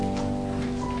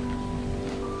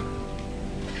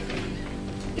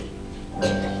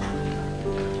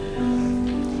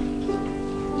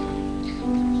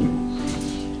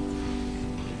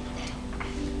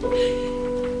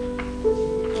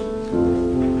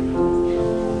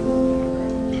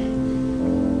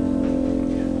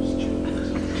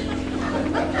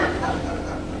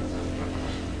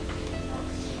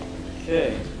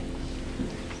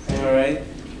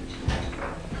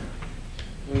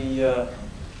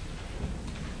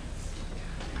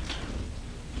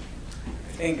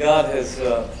think God has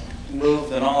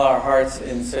moved in all our hearts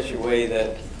in such a way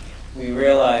that we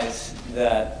realize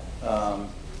that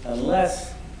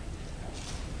unless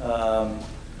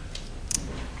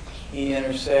He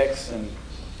intersects and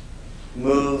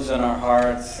moves in our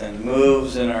hearts and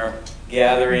moves in our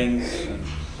gatherings and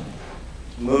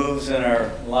moves in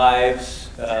our lives,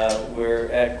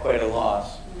 we're at quite a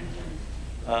loss.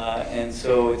 And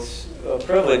so it's a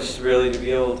privilege really to be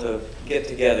able to get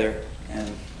together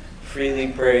and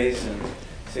freely praise and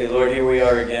say, Lord, here we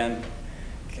are again.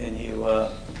 Can you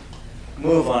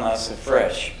move on us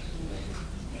afresh?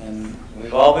 And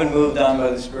we've all been moved on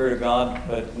by the Spirit of God,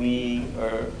 but we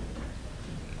are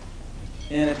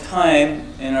in a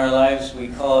time in our lives, we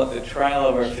call it the trial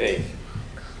of our faith.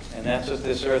 And that's what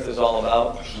this earth is all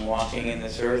about, walking in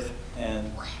this earth.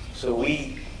 And so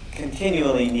we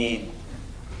continually need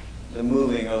the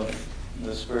moving of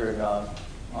the Spirit of God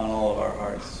on all of our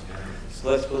hearts. So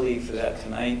let's believe for that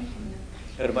tonight.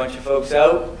 Got a bunch of folks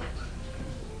out.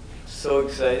 So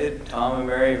excited. Tom and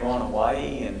Mary are going to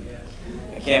Hawaii, and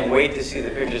I can't wait to see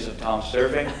the pictures of Tom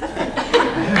surfing.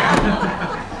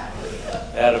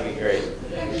 That'll be great.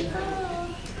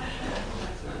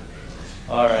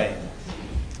 All right.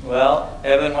 Well,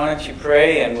 Evan, why don't you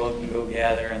pray, and we'll go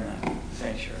gather in the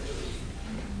sanctuary.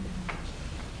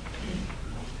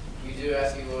 We do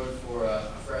ask you, Lord, for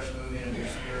a fresh moving of your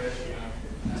Spirit.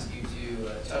 Ask you to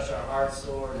touch our hearts,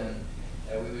 Lord, and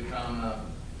that we would become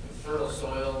fertile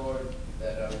soil, Lord,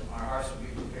 that our hearts would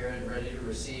be prepared and ready to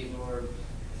receive, Lord.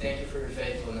 Thank you for your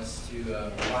faithfulness to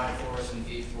provide for us and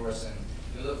feed for us, and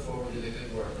we look forward to the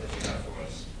good work that you have for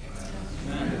us.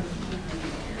 Amen.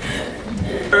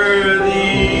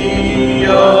 Worthy,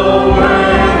 oh,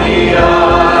 worthy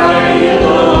are you,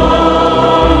 Lord.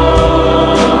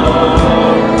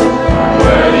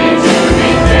 Worthy to be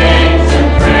thanked and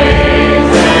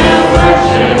praised and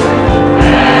worshipped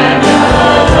and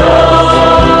adored.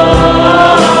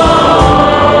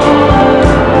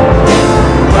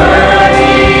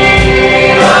 Worthy,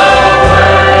 oh,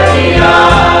 worthy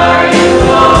are you,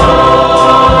 Lord.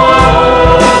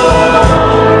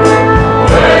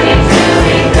 Worthy to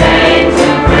be thanked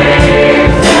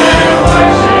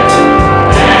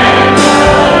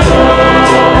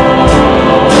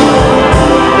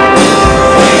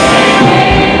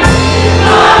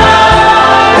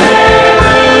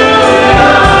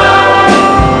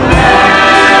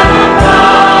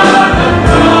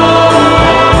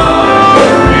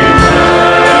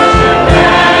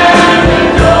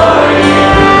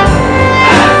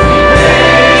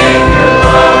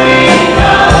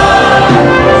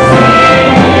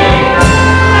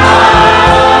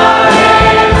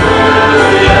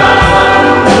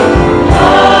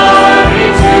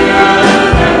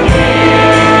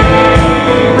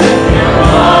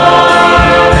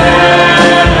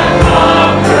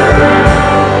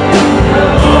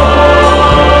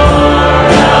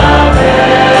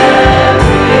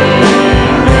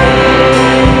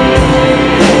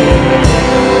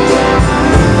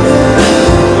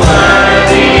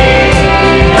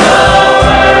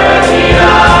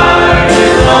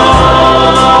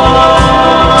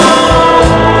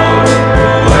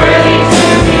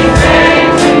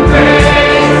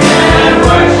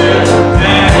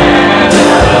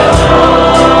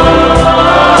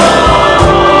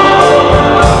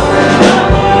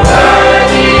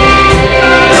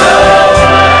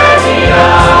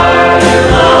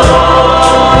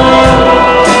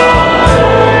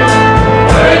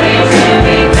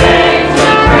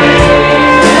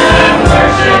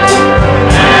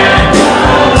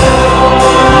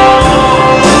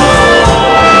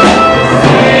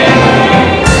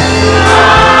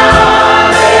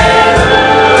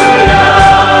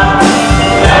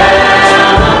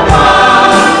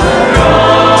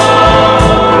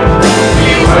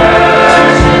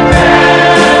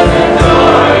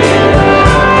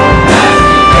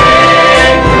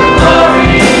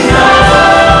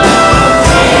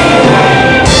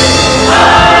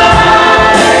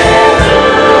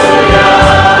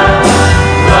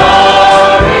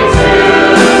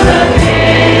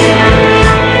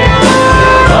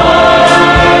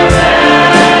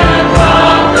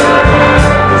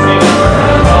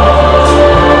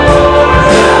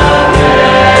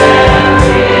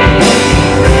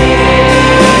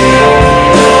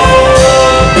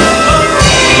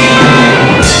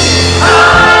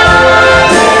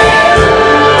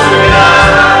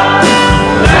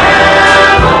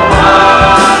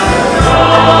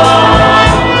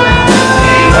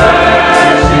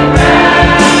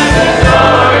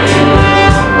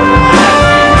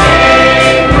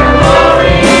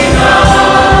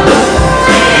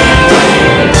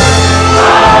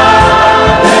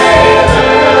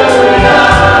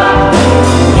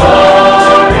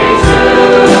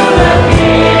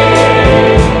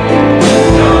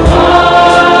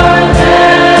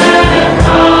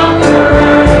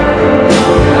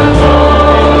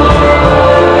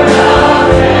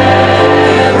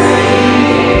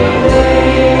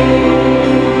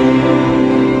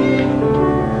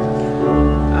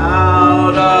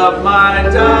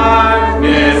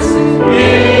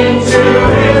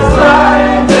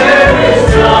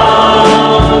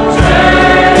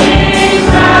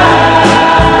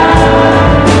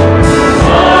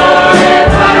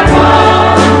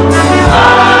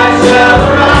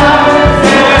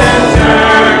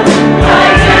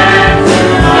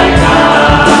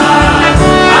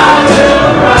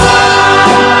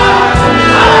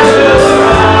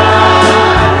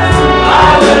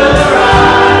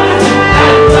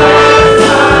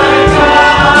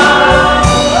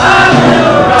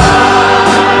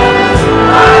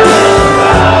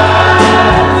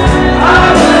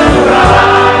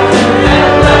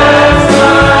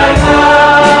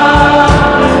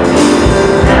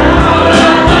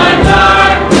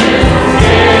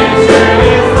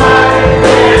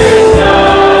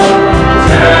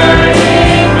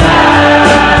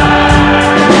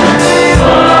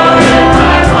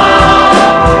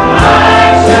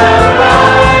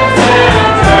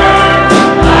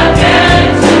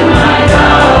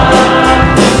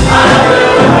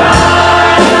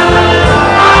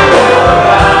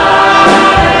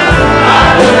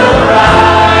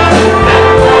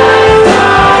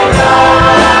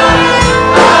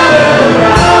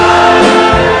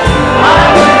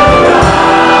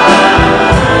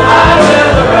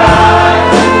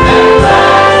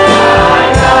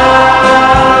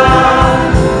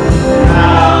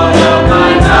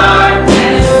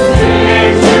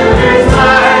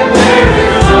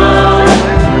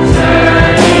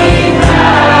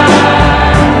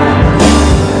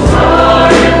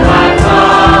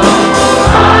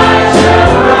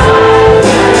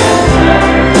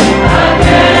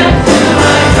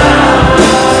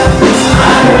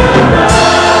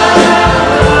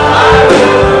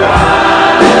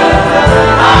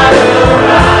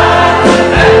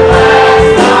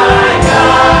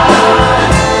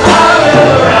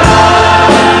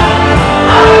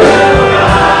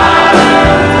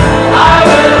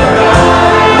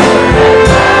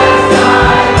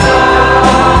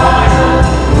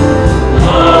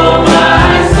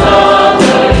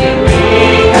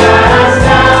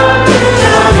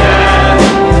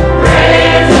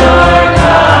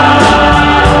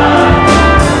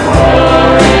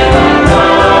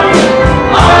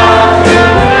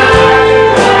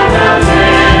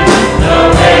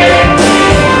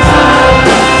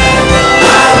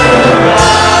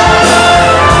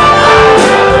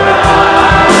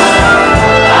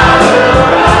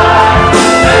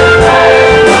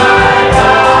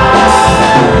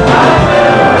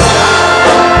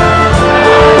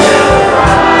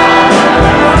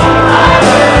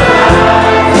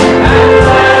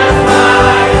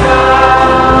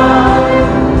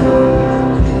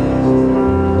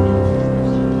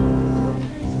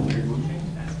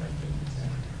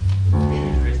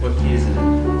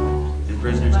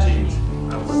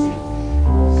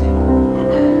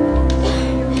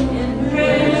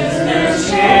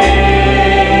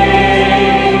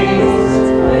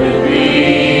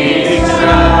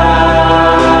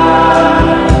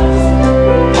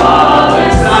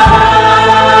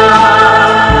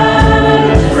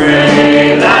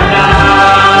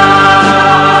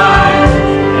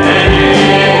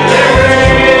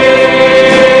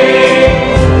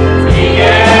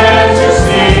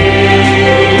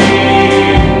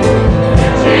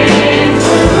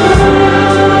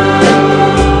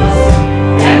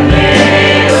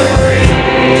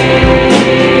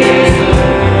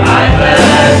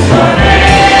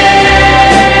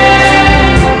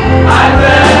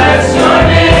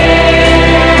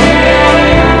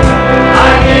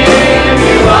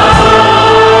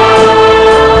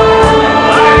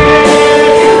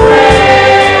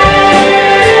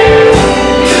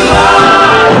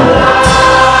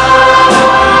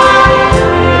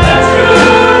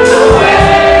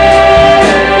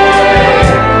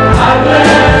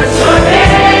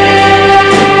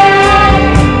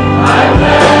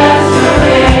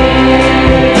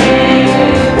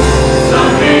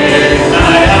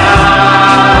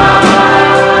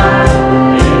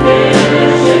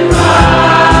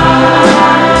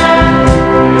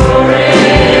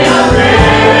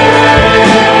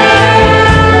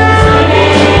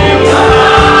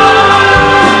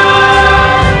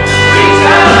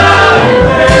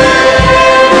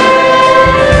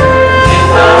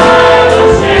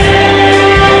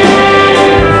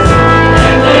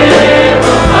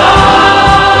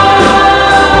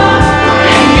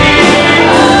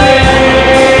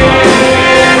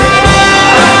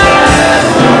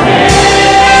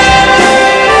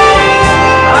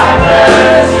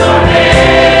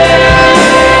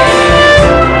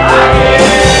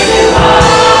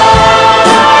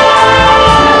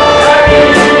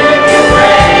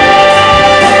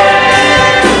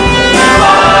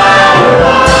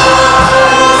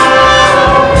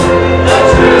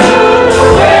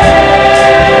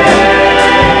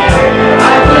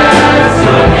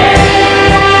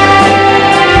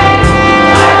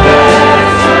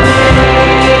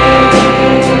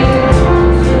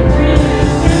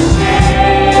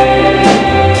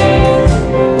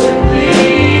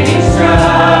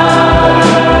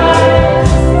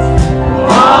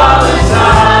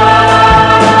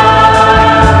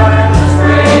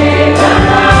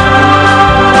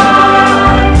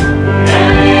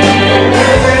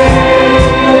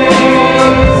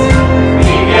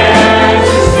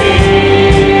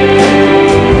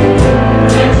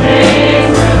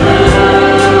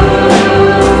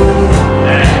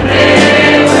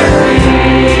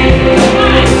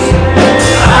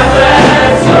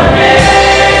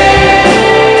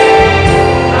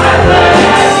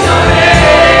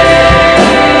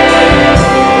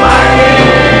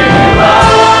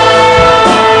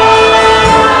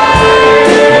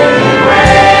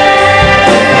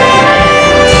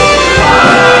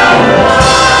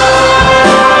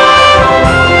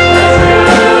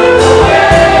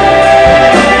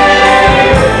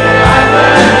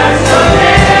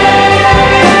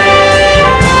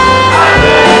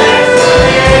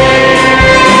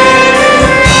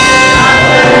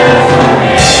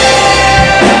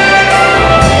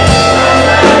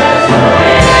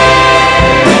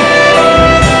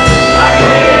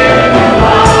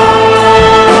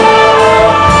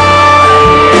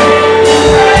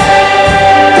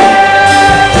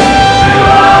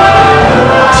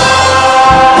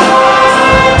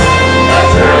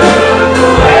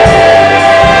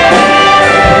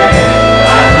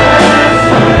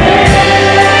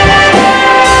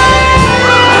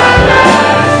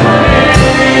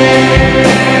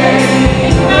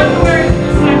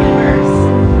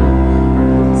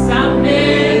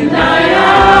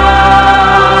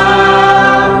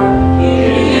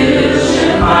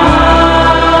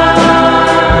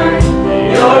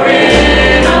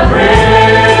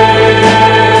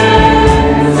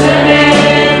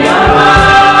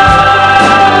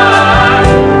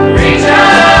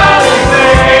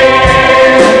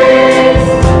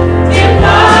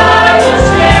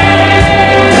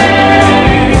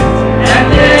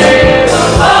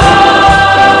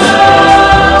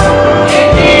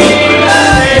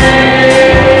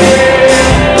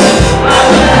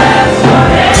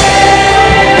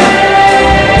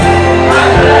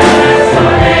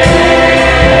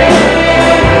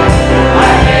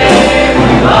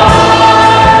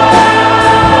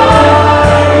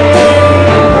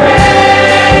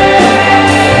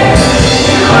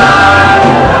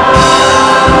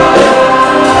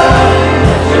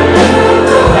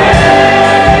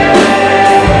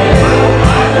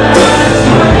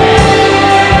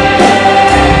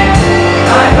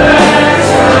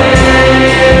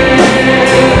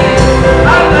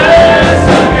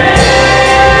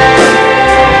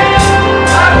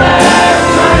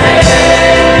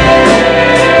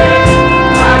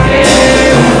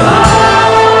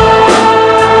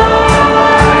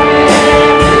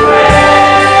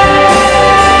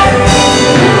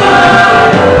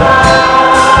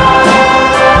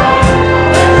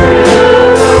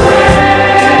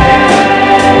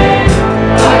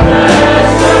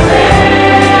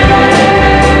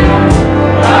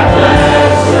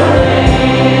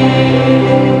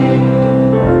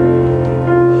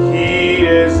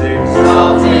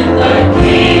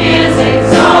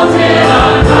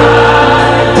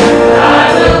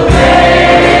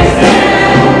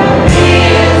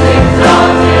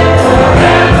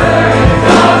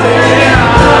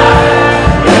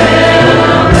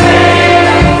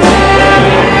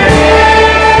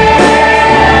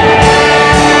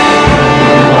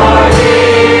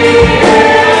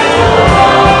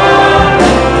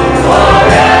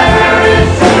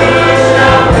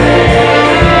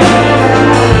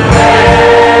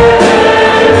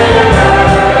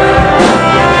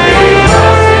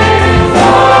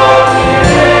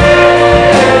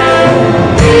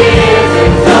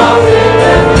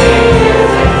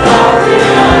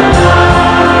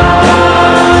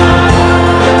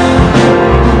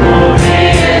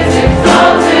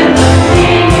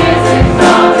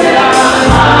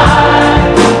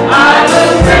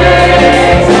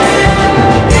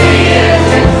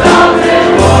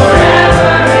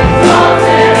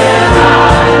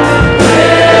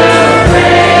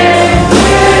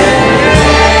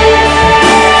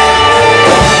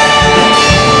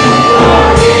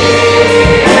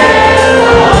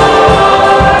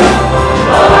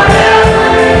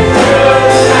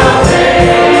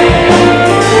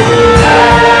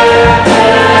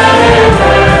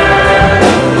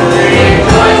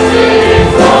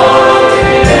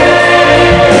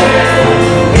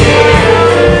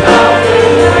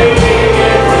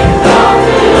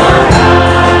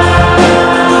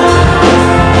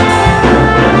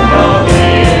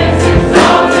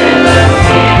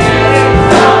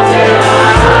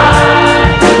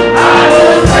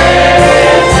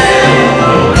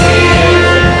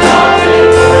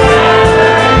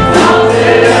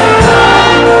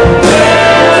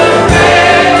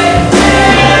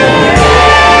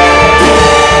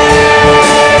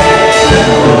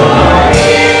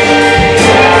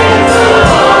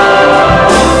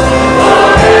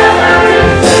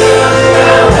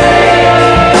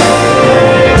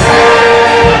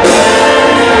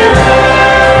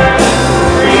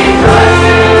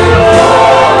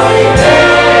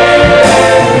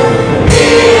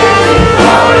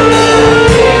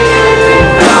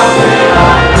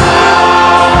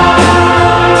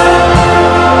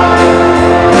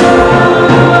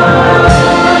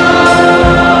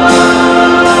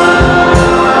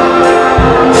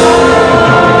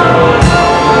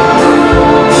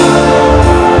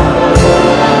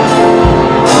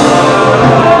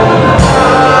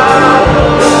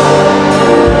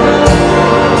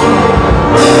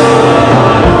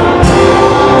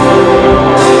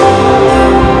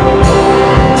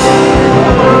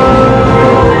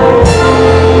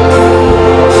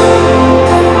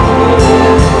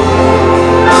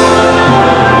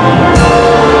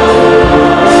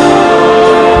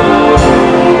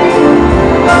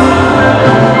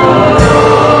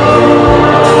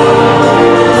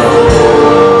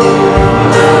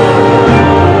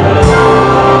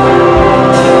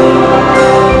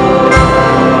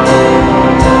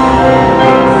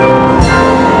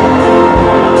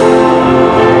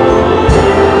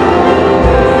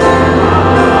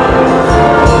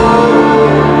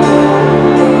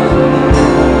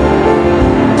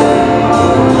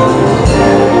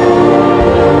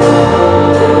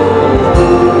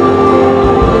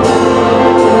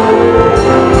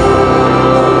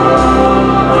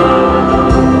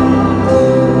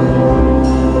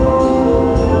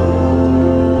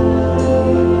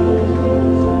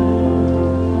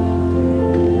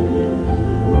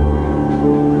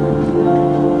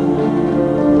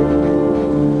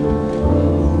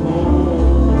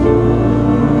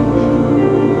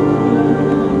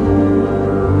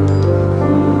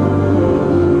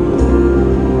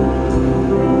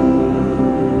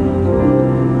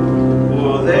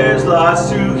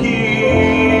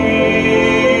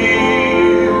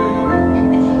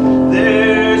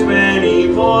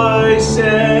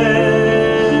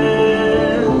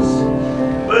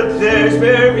there's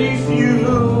very few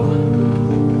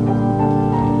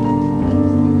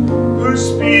who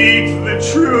speak the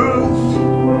truth.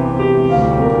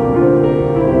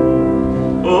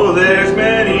 Oh, there's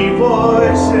many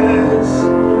voices,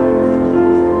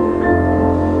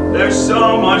 there's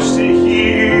so much to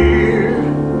hear,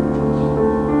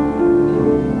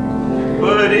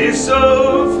 but it's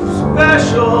so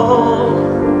special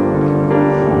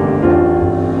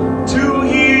to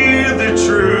hear the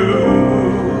truth.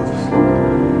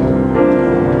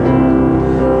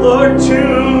 Lord,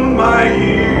 tune my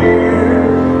ear.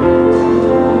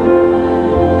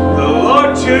 The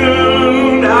Lord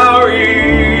tune our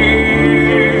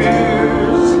ears,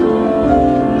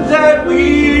 that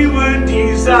we would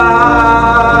desire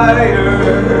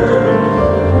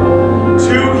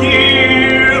to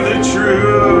hear the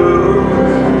truth.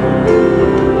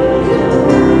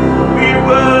 We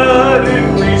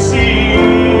wouldn't receive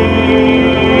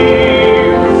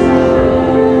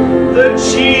the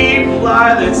cheap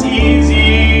lie that's easy,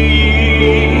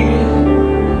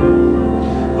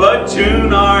 but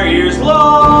tune our ears, Lord,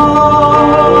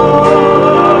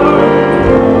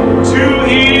 to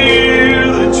hear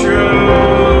the truth.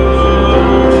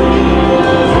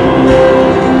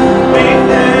 We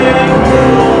thank you,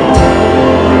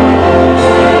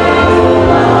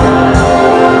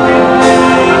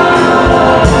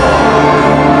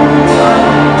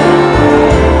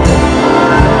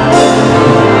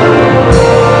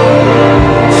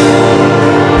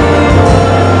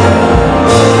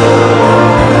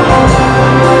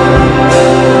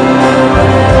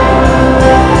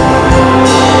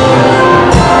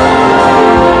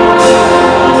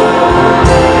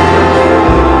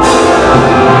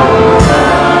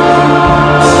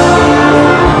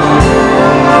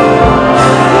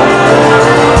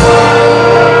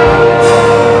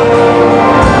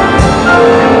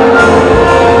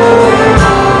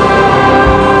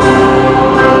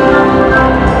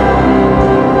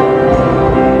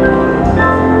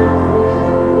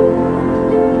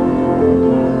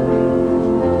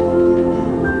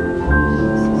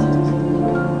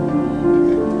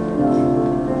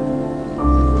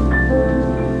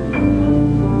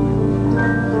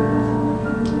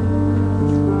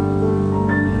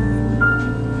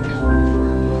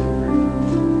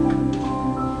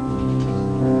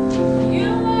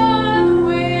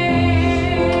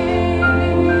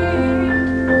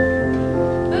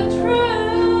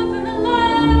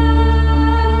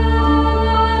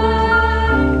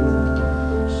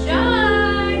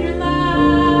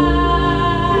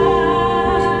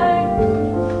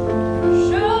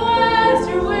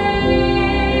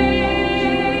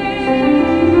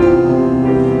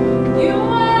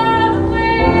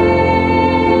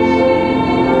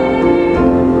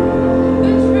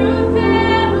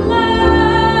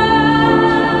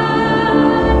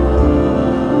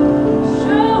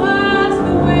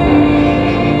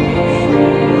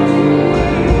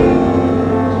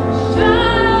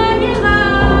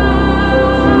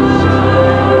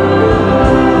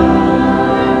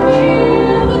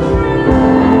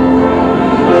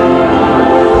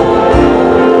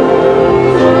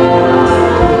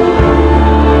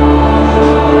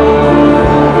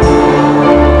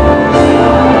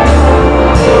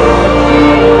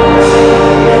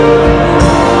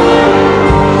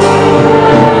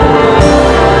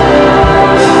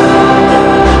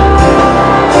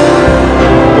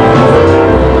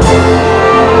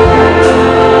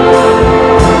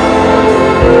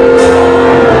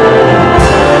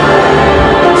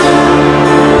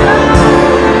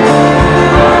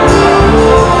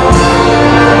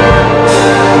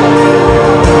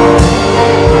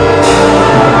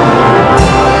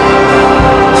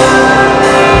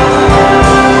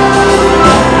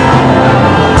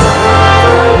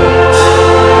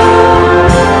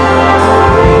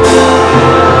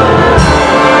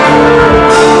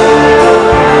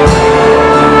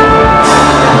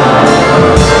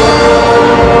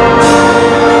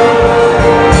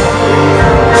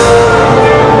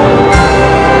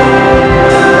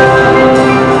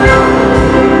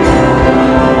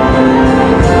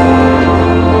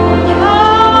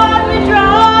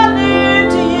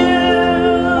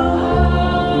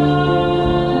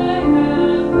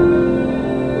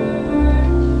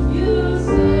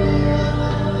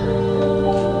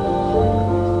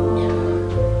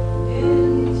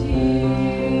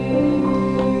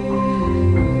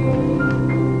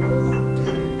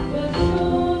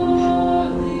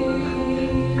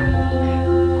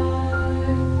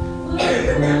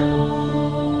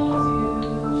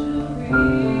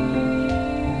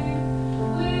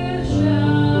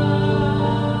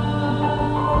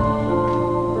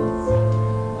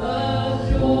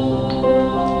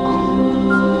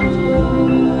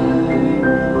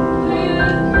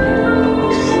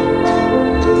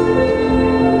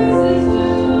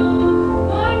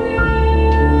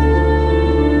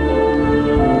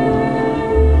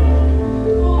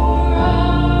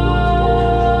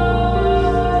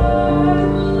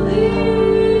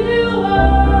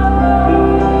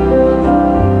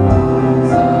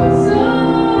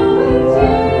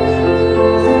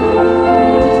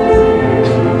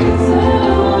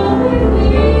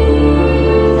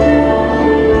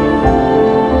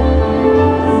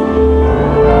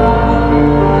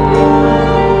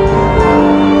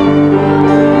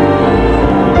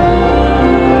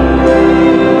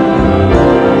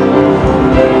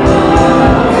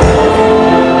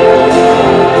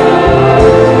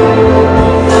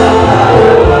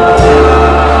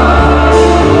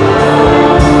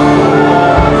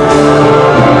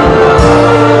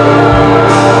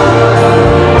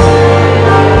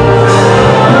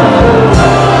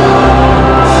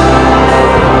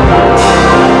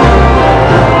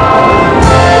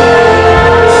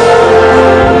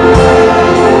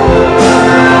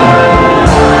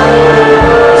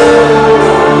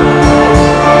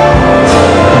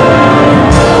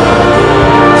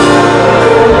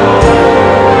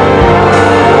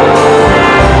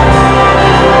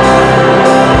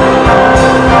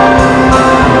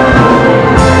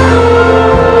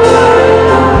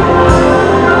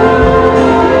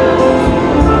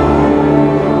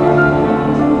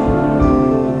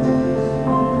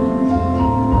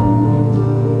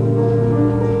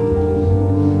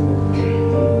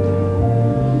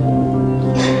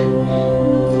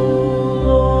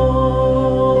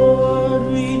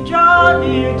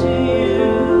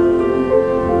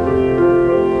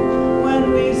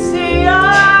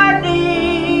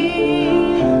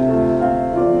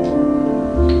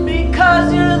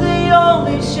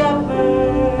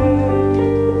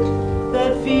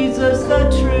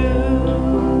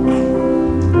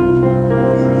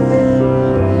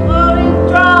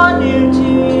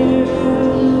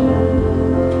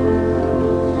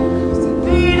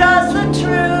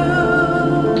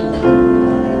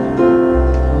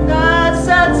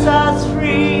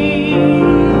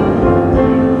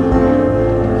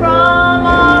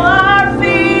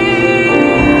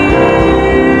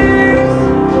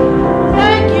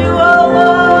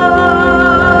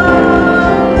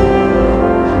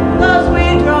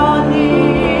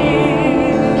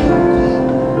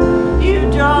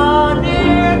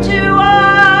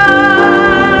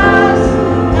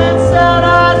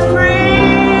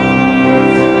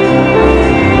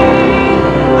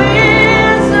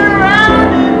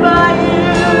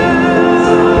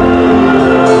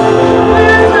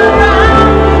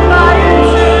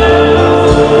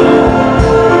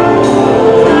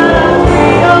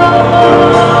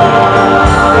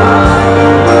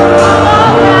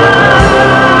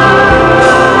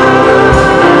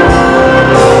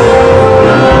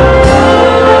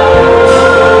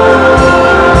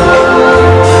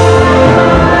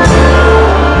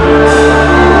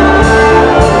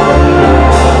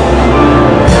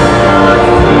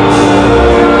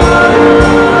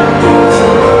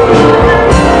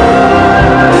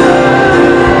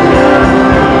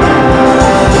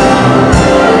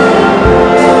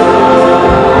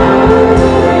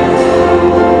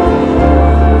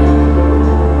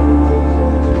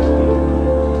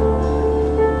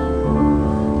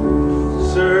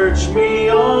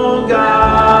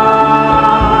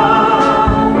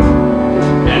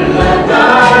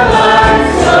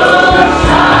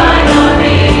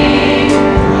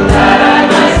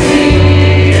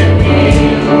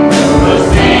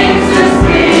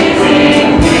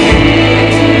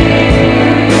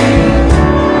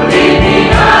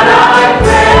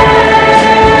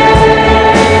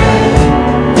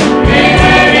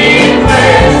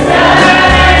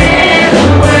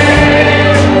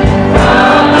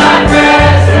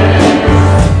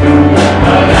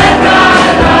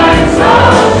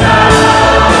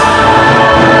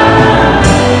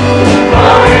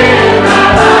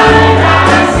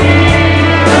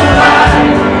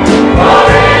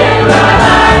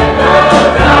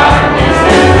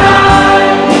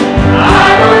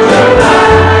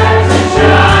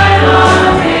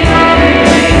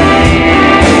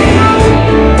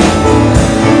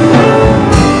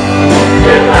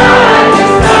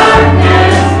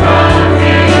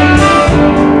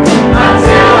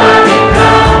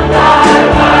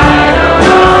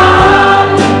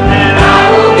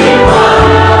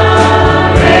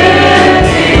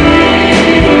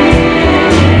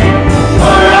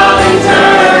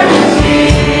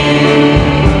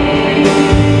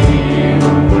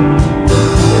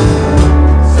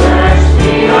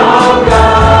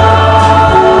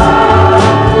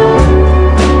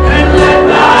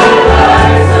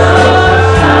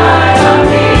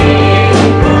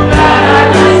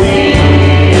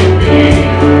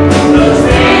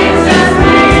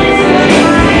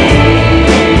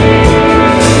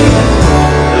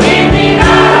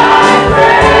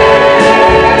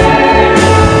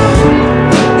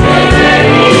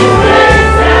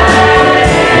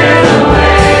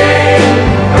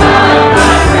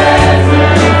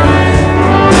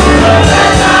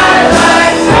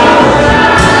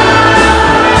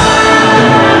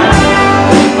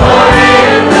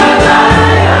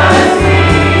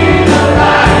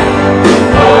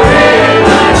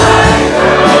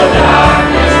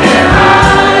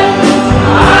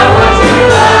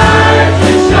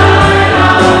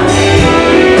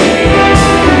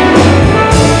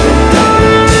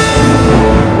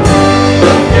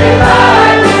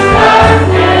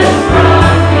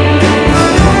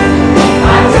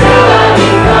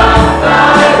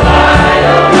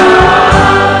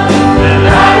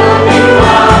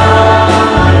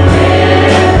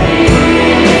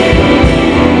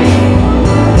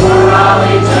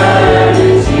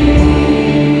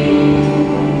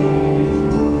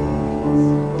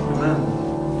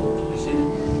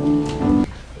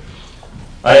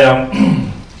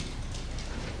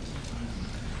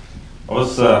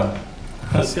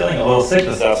 I was feeling a little sick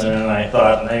this afternoon, and I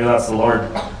thought maybe that's the Lord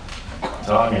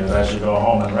telling me that I should go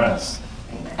home and rest.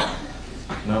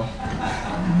 No?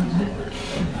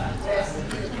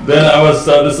 Then I was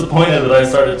so disappointed that I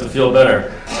started to feel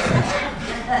better.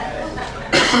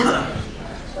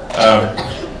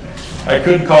 I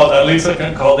couldn't call, at least I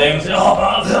couldn't call Dave and say, oh,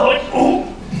 I'm feeling, ooh.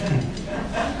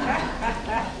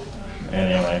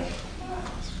 Anyway.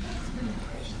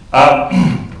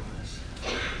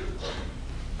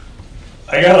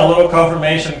 I got a little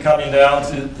confirmation coming down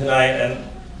tonight, and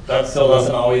that still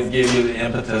doesn't always give you the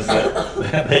impetus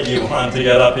that you want to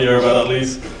get up here, but at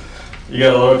least you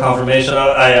get a little confirmation.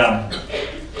 I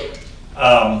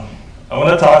want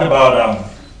to talk about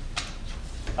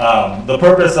the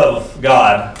purpose of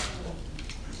God,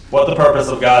 what the purpose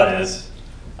of God is.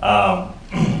 And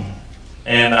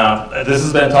this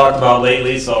has been talked about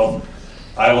lately, so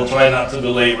I will try not to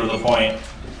belabor the point.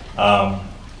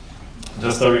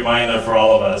 Just a reminder for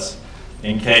all of us,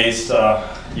 in case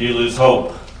you lose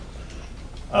hope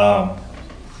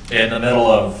in the middle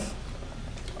of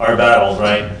our battles,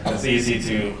 right? It's easy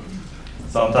to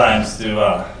sometimes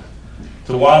to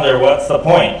wonder, what's the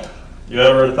point? You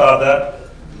ever thought that?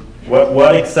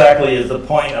 What exactly is the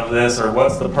point of this, or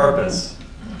what's the purpose?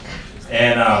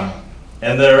 And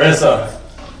there is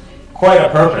quite a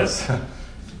purpose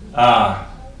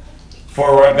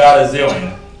for what God is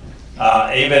doing,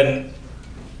 even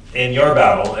in your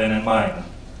battle and in mine.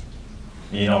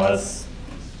 You know, as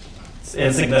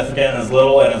insignificant, as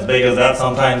little, and as big as that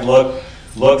sometimes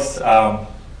looks,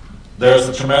 there's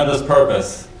a tremendous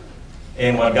purpose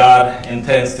in what God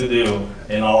intends to do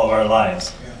in all of our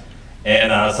lives.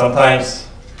 And sometimes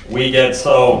we get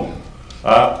so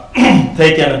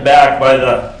taken aback by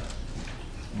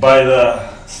the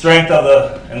strength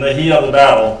of and the heat of the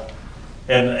battle,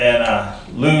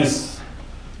 and lose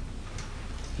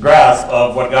grasp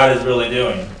of what God is really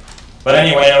doing. But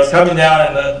anyway, I was coming down,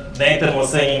 and Nathan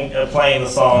was playing the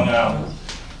song,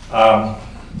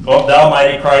 "Oh Thou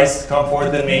Mighty Christ, Come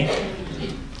Forth in Me,"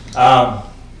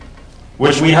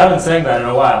 which we haven't sang that in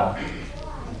a while.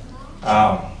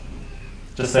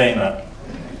 Just saying that.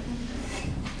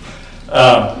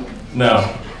 No.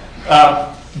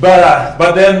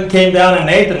 But then came down and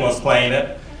Nathan was playing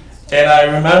it, and I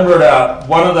remembered a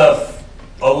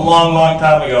long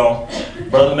time ago,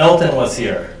 Brother Milton was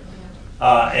here,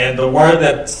 and the word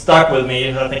that stuck with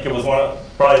me, I think it was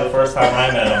probably the first time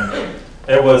I met him,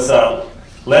 it was,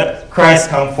 "Let Christ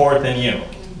come forth in you."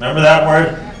 Remember that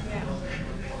word?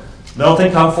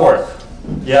 Milton, come forth.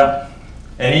 Yeah.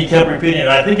 And he kept repeating it.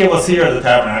 I think it was here at the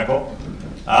tabernacle.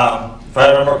 If I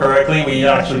remember correctly, we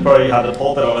actually probably had the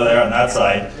pulpit over there on that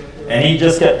side. And he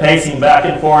just kept pacing back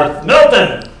and forth,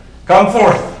 "Milton, come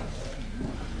forth."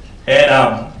 And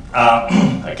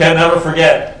I can never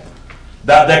forget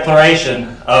that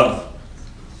declaration of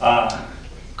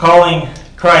calling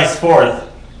Christ forth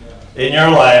in your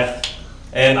life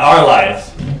and our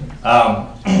lives.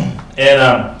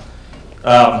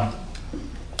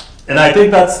 And I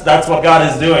think that's what God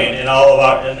is doing in all of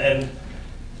our, and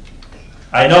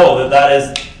I know that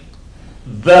is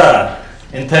the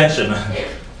intention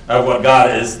of what God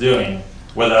is doing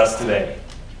with us today.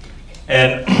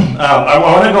 And I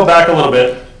want to go back a little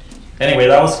bit. Anyway,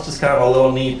 that was just kind of a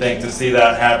little neat thing to see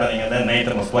that happening, and then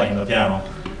Nathan was playing the piano,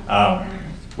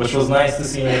 which was nice to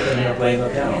see Nathan here playing the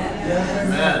piano.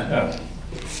 Amen. Yeah.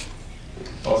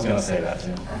 I was going to say that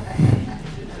too.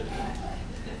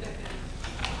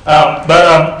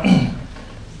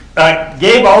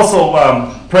 Gabe also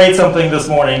prayed something this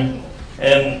morning,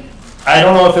 and I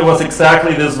don't know if it was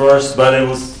exactly this verse, but it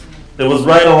was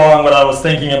right along what I was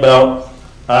thinking about,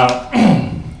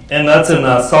 and that's in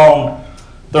Psalm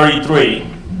 33,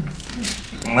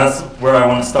 and that's where I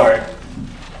want to start.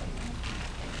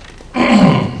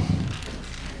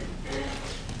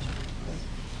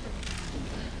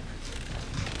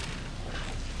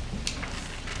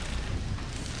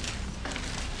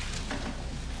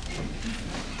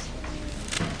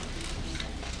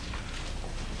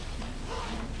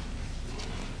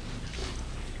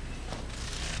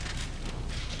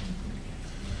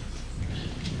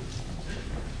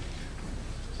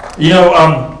 You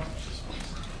know,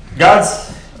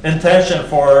 God's intention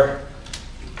for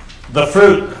the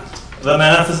fruit, that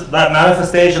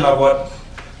manifestation of what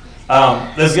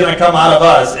is going to come out of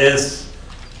us is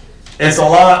a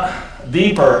lot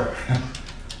deeper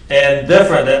and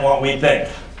different than what we think.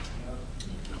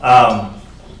 I've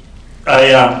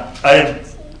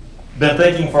been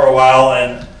thinking for a while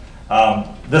and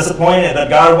disappointed that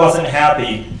God wasn't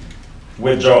happy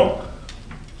with Job.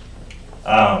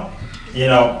 You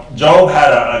know, Job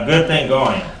had a good thing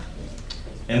going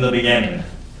in the beginning.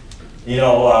 You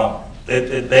know,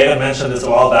 David mentioned this a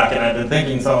while back, and I've been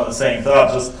thinking some of the same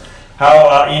thoughts. Just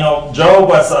how, you know, Job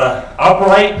was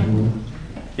upright,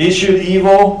 eschewed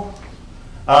evil,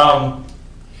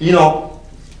 you know,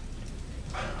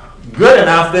 good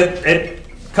enough that it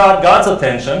caught God's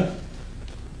attention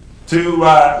to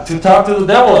talk to the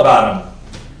devil about him.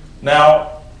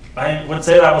 Now, I would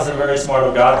say that wasn't very smart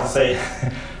of God to say,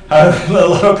 have a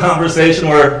little conversation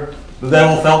where the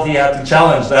devil felt he had to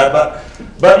challenge that.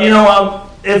 But you know,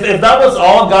 if that was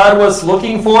all God was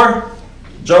looking for,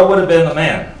 Job would have been the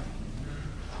man.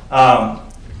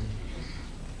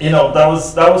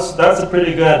 That's a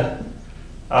pretty good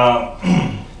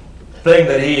thing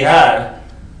that he had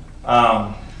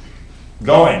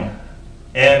going,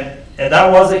 and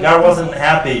God wasn't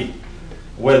happy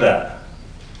with that.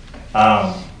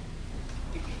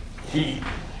 He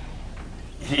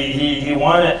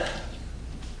wanted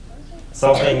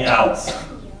something else,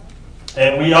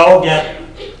 and we all get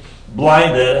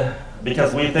blinded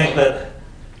because we think that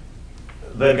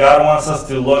God wants us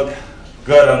to look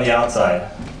good on the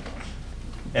outside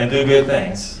and do good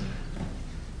things.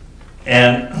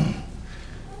 And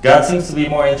God seems to be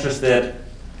more interested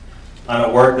on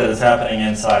a work that is happening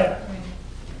inside,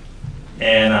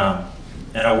 and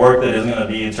a work that is going to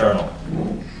be eternal.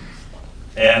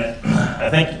 And I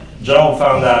think Job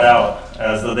found that out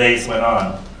as the days went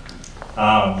on,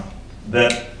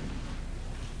 that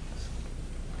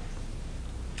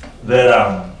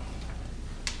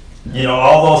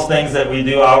all those things that we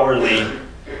do outwardly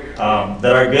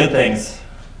that are good things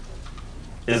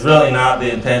is really not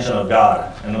the intention of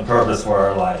God and the purpose for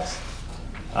our lives.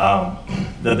 God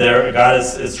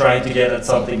is trying to get at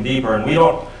something deeper, and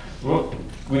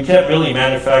we can't really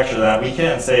manufacture that. We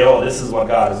can't say, oh, this is what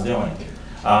God is doing.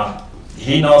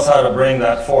 He knows how to bring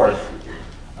that forth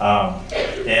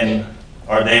in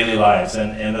our daily lives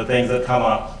and the things that come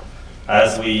up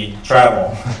as we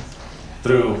travel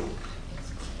through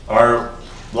our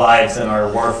lives and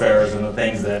our warfares and the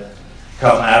things that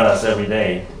come at us every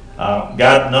day.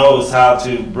 God knows how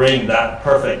to bring that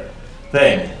perfect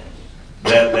thing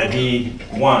that He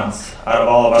wants out of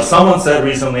all of us. Someone said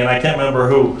recently, and I can't remember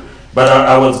who, but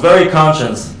I was very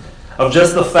conscious of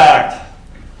just the fact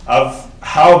of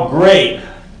how great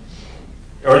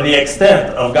or the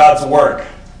extent of God's work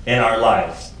in our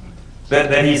lives.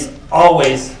 That He's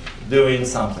always doing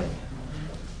something.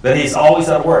 That He's always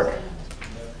at work.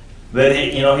 That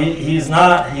He's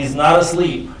not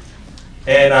asleep,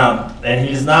 and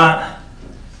He's not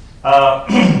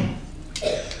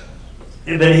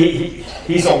that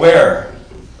He's aware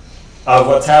of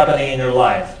what's happening in your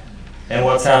life and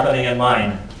what's happening in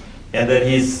mine, and that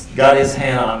He's got His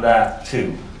hand on that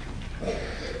too.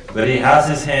 That He has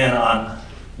His hand on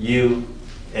you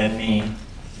and me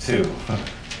too,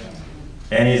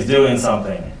 and He's doing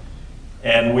something,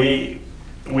 and we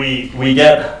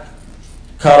get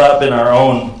caught up in our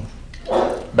own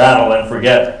battle and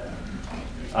forget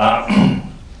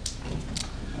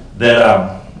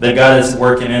that God is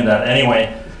working in that.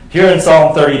 Anyway, here in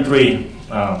Psalm 33,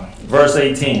 verse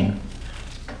 18,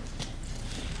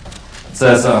 it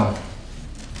says,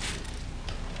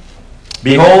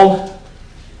 Behold,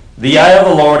 the eye of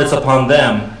the Lord is upon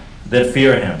them that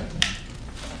fear Him,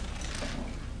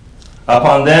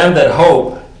 upon them that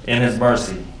hope in His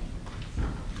mercy,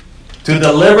 to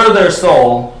deliver their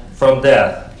soul from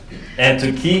death, and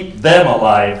to keep them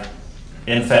alive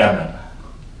in famine.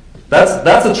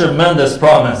 That's a tremendous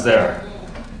promise there.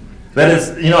 That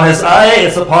is, His eye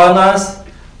is upon us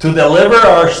to deliver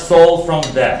our soul from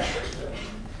death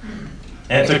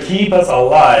and to keep us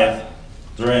alive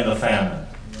during the famine.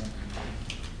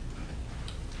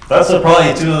 That's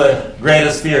probably two of the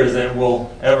greatest fears that we'll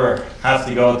ever have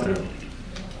to go through.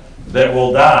 That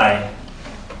we'll die,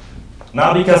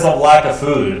 not because of lack of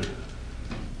food,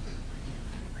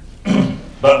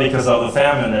 but because of the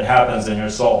famine that happens in your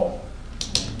soul.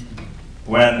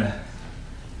 When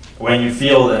you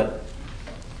feel that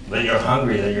you're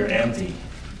hungry, that you're empty,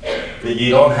 that you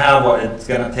don't have what it's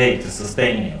going to take to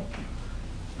sustain you.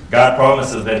 God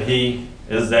promises that He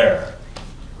is there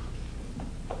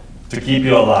to keep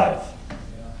you alive.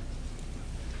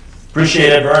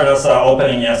 Appreciated Verna's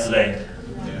opening yesterday.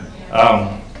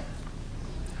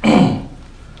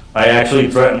 I actually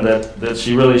threatened that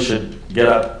she really should get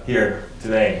up here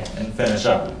today and finish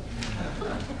up.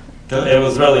 It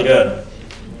was really good.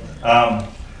 But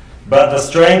the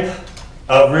strength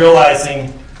of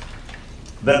realizing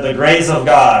that the grace of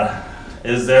God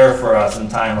is there for us in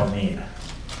time of need.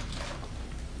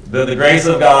 That the grace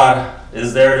of God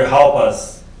is there to help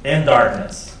us in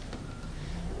darkness.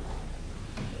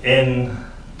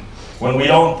 When we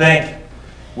don't think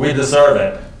we deserve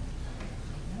it.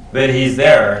 That He's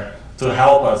there to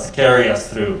help us, carry us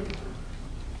through.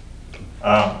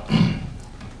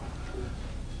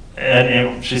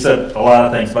 And she said a lot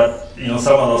of things, but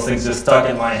some of those things just stuck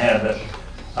in my head.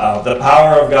 That the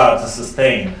power of God to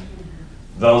sustain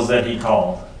those that He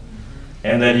called,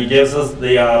 and that He gives us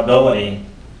the ability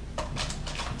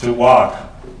to walk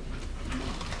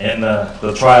in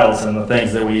the trials and the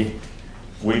things that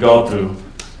we go through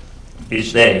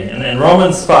each day. And in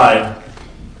Romans 5,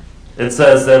 it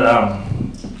says that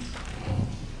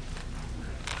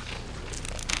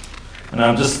And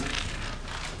I'm just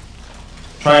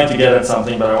trying to get at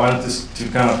something, but I wanted to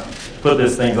kind of put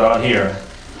these things out here.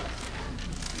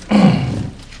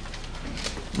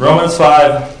 Romans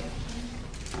 5,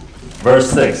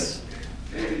 verse 6.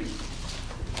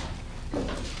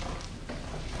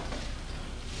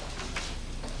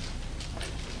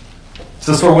 It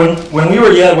says, for when we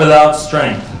were yet without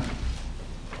strength,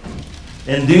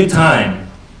 in due time,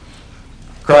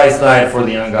 Christ died for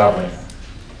the ungodly.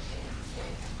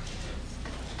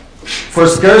 For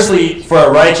scarcely for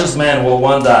a righteous man will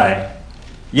one die,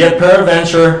 yet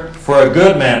peradventure for a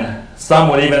good man some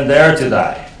would even dare to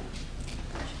die.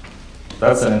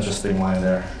 That's an interesting line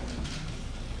there.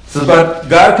 It says, but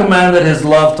God commanded his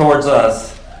love towards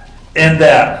us in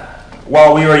that,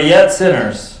 while we were yet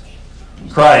sinners,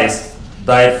 Christ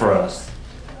died for us.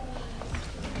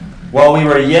 While we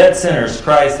were yet sinners,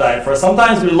 Christ died for us.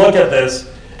 Sometimes we look at this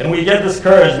and we get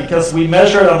discouraged because we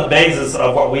measure it on the basis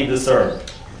of what we deserve.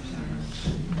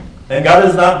 And God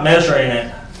is not measuring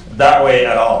it that way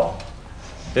at all.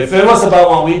 If it was about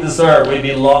what we deserve, we'd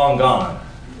be long gone.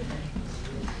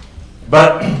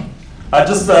 But I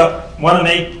just want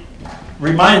to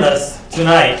remind us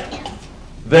tonight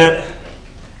that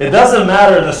it doesn't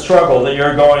matter the struggle that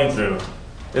you're going through.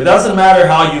 It doesn't matter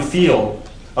how you feel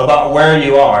about where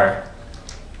you are.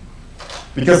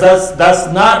 Because that's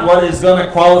not what is going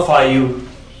to qualify you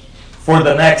for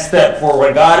the next step, for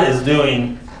what God is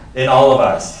doing in all of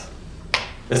us.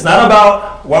 It's not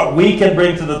about what we can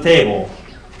bring to the table.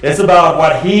 It's about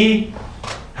what He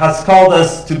has called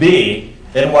us to be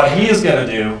and what He is going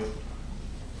to do.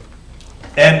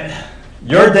 And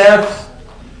your death,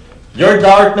 your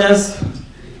darkness,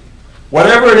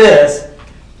 whatever it is,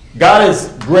 God is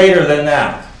greater than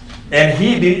that.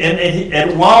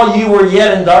 And while you were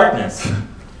yet in darkness,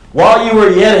 while you were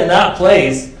yet in that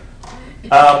place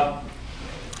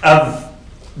of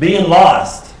being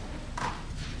lost,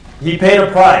 He paid a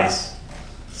price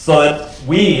so that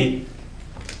we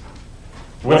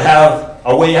would have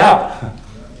a way out.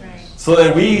 So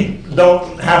that we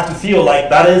don't have to feel like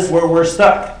that is where we're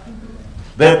stuck.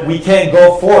 That we can't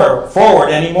go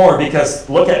forward anymore because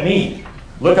look at me.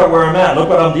 Look at where I'm at. Look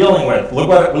what I'm dealing with. Look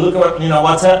what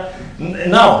what's that?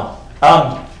 No.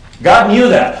 God knew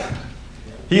that.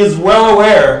 He is well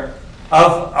aware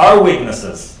of our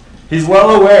weaknesses. He's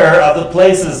well aware of the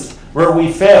places where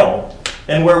we fail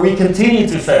and where we continue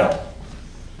to fail.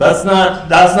 That's not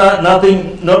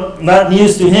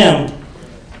news to Him.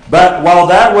 But while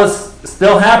that was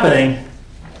still happening,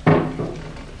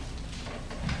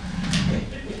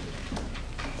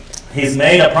 He's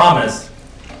made a promise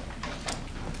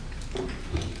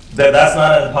that that's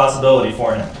not an impossibility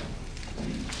for Him.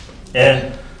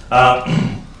 And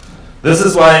this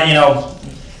is why,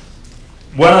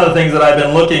 one of the things that I've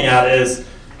been looking at is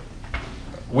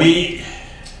we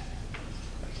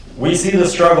see the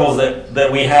struggles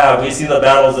that we have. We see the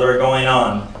battles that are going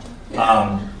on.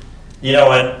 And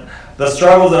the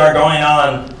struggles that are going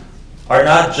on are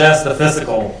not just the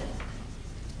physical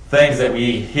things that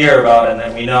we hear about and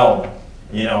that we know.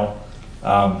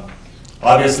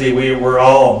 Obviously we're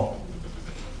all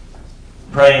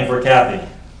praying for Kathy.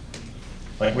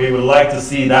 Like we would like to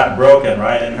see that broken,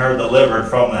 right, and her delivered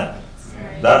from that.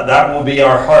 That will be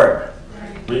our heart.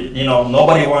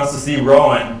 Nobody wants to see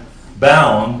Rowan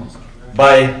bound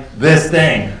by this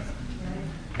thing,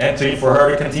 and for her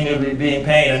to continue to be in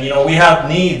pain. And we have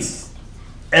needs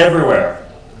everywhere.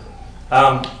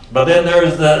 But then there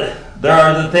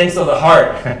are the things of the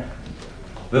heart,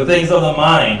 the things of the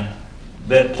mind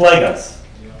that plague us,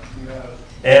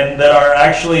 and that are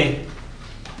actually,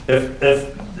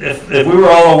 if we were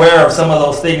all aware of some of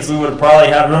those things, we would probably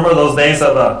have. Remember those days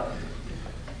of a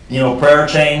prayer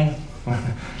chain?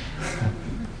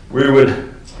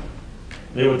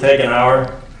 It would take an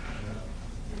hour.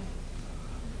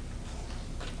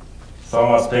 Some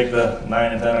of us pick the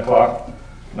 9 and 10 o'clock,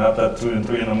 not the 2 and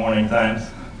 3 in the morning times.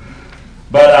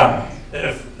 But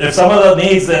if some of the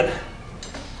needs that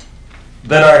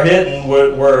are hidden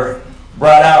were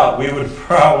brought out, we would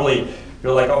probably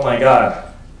feel like, oh my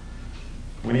God,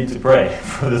 we need to pray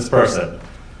for this person.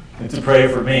 We need to pray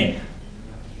for me.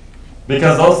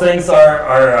 Because those things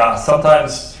are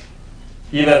sometimes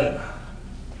even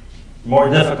more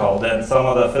difficult than some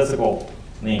of the physical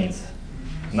needs.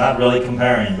 Not really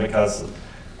comparing, because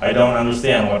I don't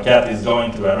understand what Kathy's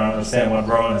going through. I don't understand what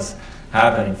Rowan is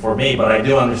happening for me, but I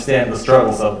do understand the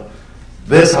struggles of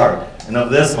this heart and of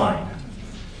this mind.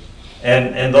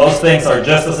 And those things are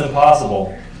just as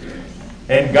impossible.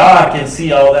 And God can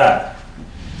see all that.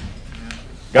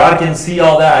 God can see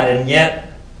all that, and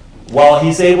yet, while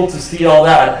He's able to see all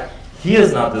that, He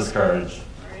is not discouraged.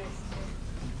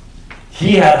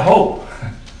 he had hope.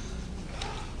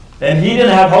 And he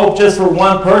didn't have hope just for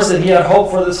one person. He had hope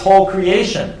for this whole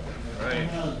creation. Right.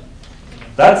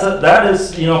 That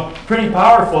is pretty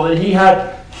powerful. That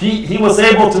he was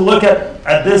able to look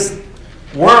at this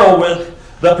world with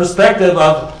the perspective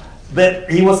of that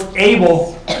he was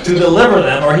able to deliver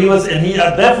them, he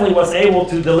definitely was able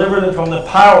to deliver them from the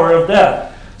power of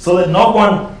death, so that no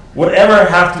one would ever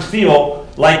have to feel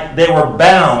like they were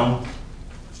bound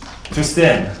to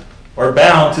sin or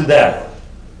bound to death.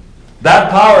 That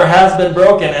power has been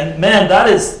broken, and man, that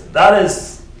is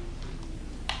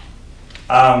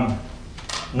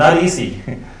not easy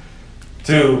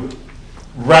to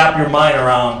wrap your mind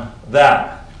around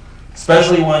that.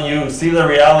 Especially when you see the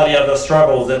reality of the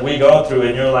struggles that we go through,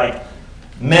 and you're like,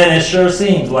 man, it sure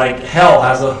seems like hell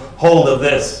has a hold of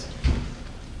this.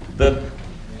 That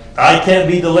I can't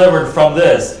be delivered from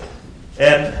this.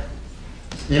 And,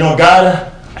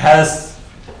 God has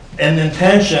an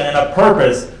intention and a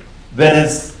purpose that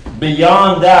is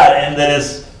beyond that, and that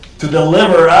is to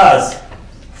deliver us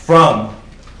from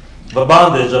the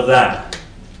bondage of that,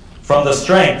 from the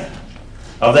strength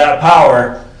of that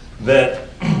power that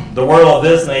the world of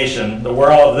this nation, the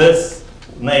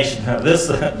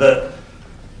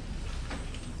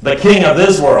king of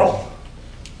this world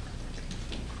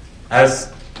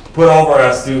has put over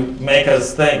us to make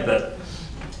us think that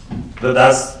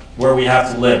that's where we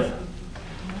have to live.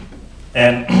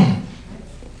 And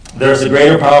there's a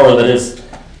greater power that is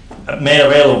made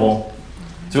available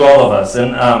to all of us.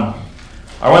 And I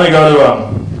want to go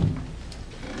to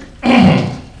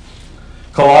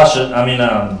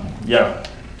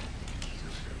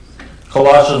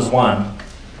Colossians 1.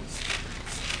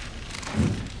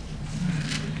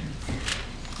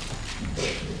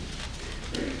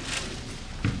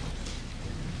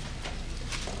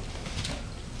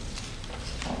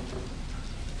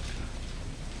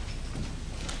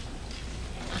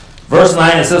 Verse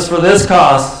 9, it says, "For this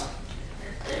cause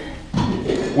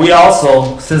we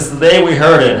also, since the day we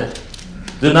heard it,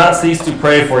 did not cease to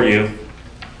pray for you,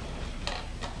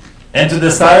 and to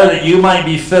desire that you might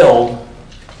be filled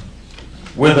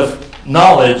with the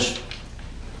knowledge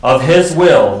of His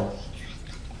will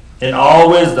in all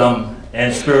wisdom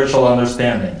and spiritual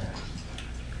understanding."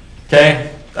 Okay?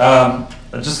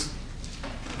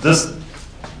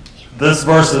 These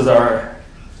verses are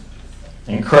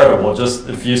incredible. Just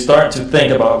if you start to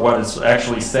think about what it's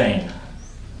actually saying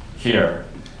here,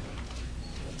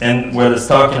 and what it's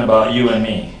talking about you and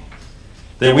me,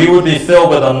 that we would be filled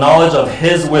with a knowledge of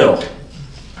His will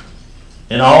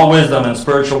in all wisdom and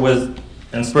spiritual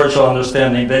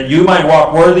understanding, that you might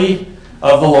walk worthy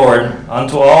of the Lord,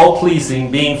 unto all pleasing,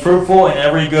 being fruitful in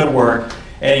every good work,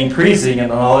 and increasing in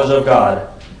the knowledge of God.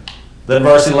 Then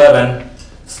verse 11,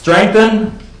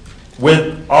 "Strengthen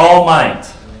with all might."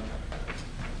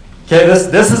 Okay,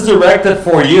 this is directed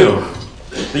for you,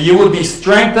 that you would be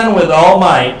strengthened with all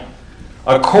might,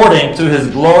 according to His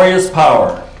glorious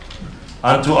power,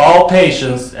 unto all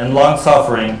patience and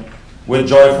long-suffering with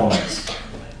joyfulness.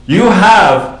 You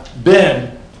have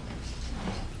been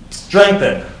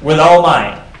strengthened with all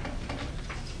might.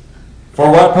 For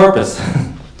what purpose?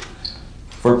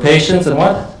 For patience and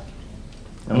what?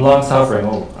 And long-suffering.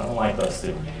 Oh, I don't like those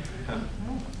two.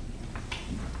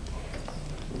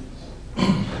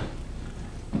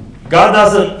 God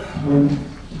doesn't,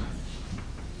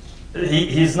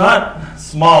 He's not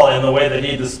small in the way that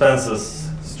He dispenses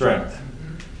strength.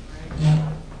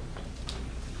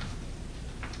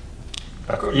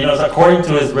 It's according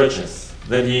to His riches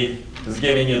that He is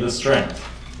giving you the strength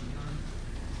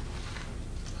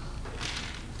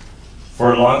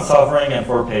for long suffering and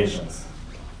for patience.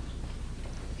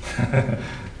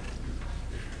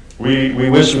 We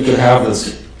wish we could have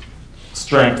this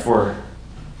strength for,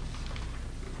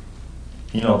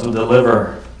 to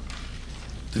deliver,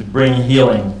 to bring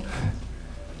healing.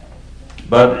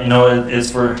 But,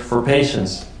 it's for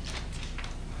patience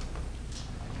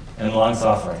and long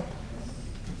suffering.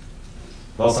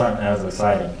 Those aren't as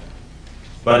exciting.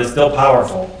 But it's still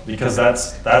powerful, because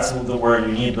that's the word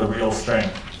you need, the real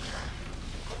strength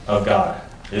of God,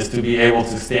 is to be able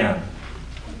to stand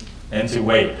and to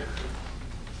wait.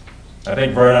 I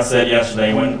think Verna said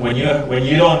yesterday, when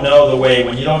you don't know the way,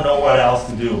 when you don't know what else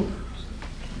to do,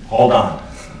 hold on.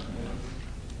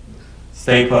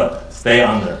 Stay put. Stay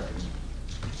under.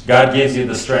 God gives you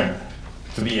the strength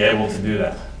to be able to do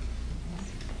that.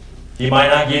 He might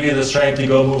not give you the strength to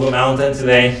go move a mountain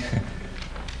today,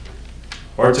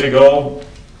 or to go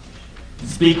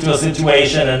speak to a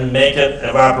situation and make it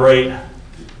evaporate,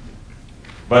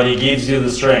 but He gives you the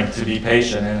strength to be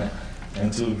patient in it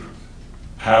and to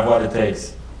have what it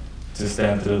takes to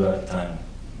stand through that time.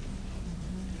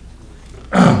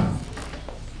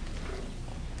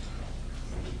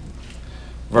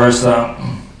 verse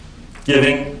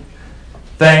giving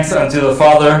thanks unto the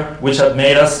Father which hath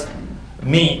made us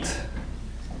meet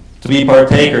to be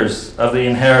partakers of the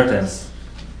inheritance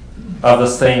of the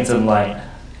saints in light.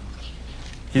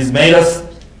 He's made us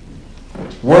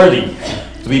worthy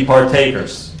to be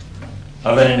partakers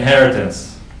of an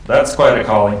inheritance. That's quite a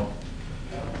calling.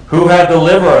 Who hath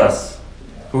delivered us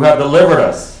from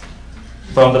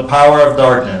the power of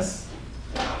darkness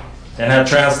and hath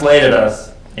translated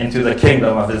us into the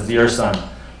kingdom of his dear Son.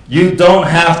 You don't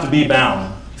have to be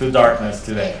bound to darkness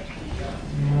today.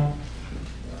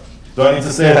 Do I need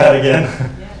to say that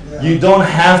again? You don't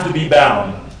have to be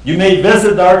bound. You may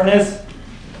visit darkness.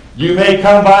 You may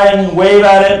come by and wave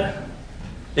at it.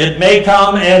 It may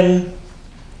come and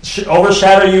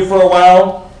overshadow you for a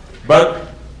while,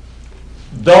 but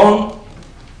don't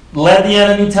let the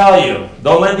enemy tell you.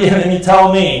 Don't let the enemy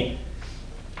tell me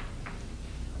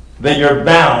that you're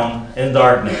bound in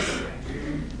darkness.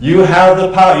 You have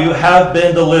the power. You have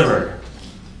been delivered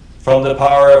from the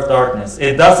power of darkness.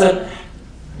 It doesn't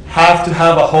have to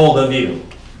have a hold of you.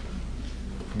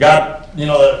 God,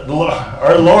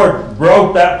 our Lord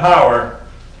broke that power.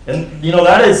 And,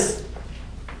 that is,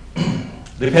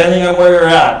 depending on where you're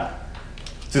at,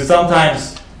 to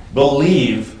sometimes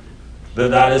believe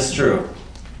that is true.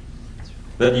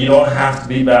 That you don't have to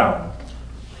be bound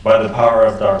by the power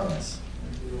of darkness.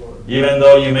 Even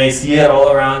though you may see it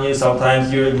all around you,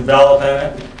 sometimes you envelop in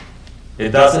it, it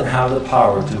doesn't have the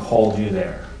power to hold you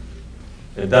there.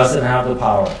 It doesn't have the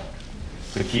power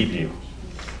to keep you.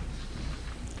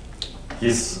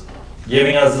 He's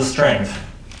giving us the strength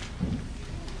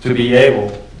to be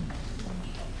able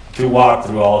to walk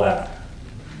through all that.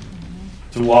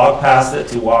 To walk past it,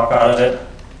 to walk out of it.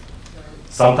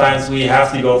 Sometimes we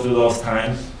have to go through those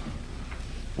times.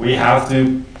 We have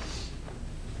to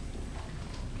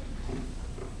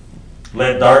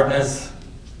let darkness,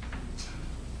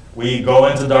 we go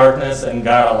into darkness and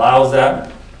God allows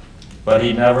that, but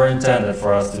He never intended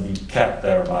for us to be kept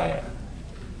there by it.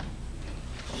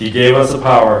 He gave us the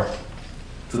power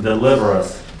to deliver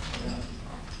us,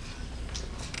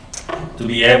 to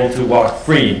be able to walk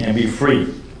free and be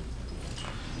free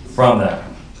from that.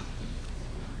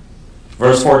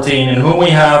 Verse 14, in whom we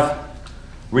have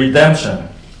redemption.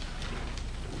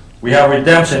 We have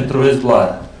redemption through His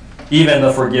blood, even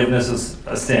the forgiveness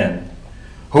of sin,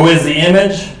 who is the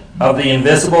image of the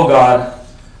invisible God,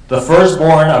 the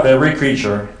firstborn of every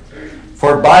creature.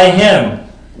 For by Him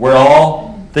were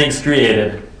all things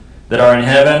created, that are in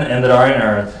heaven and that are in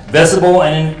earth, visible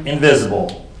and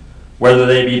invisible, whether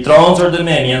they be thrones or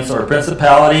dominions or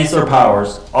principalities or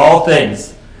powers. All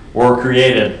things were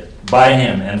created by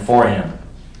Him and for Him.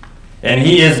 And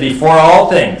He is before all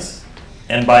things,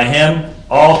 and by Him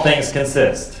all things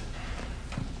consist.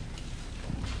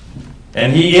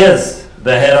 And He is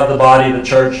the head of the body, the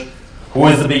church, who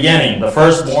is the beginning, the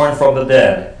firstborn from the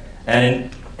dead, and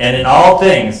in all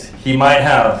things He might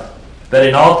have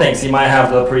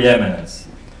the preeminence.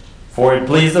 For it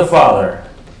pleased the Father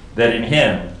that in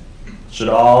Him should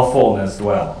all fullness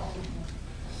dwell.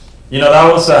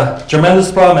 That was a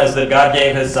tremendous promise that God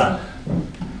gave His Son.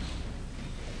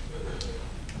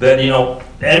 That,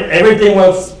 everything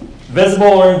was visible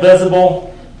or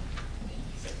invisible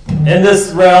in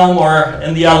this realm or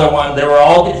in the other one.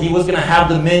 He was going to have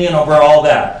dominion over all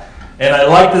that. And I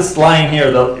like this line here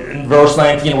in verse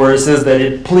 19 where it says that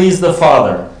it pleased the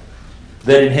Father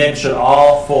that in Him should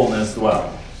all fullness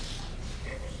dwell.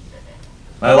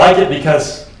 I like it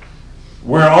because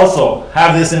we also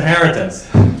have this inheritance.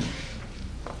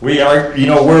 We are,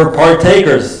 we're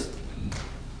partakers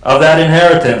of that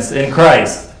inheritance in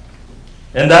Christ.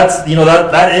 And that's,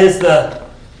 that is the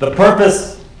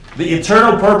purpose, the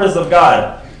eternal purpose of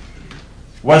God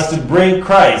was to bring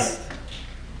Christ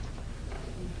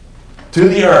to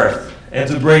the earth and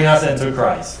to bring us into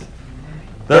Christ.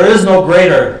 There is no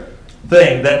greater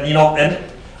thing that, if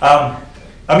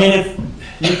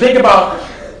you think about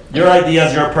your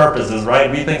ideas, your purposes,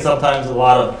 right? We think sometimes a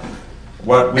lot of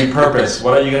what we purpose.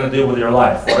 What are you going to do with your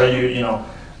life? What are you,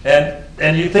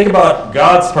 and you think about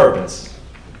God's purpose.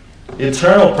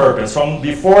 Eternal purpose. From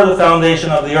before the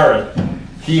foundation of the earth,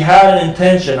 He had an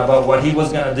intention about what He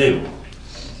was going to do.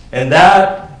 And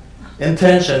that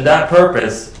intention, that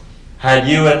purpose, had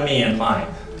you and me in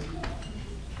mind.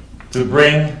 To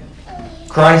bring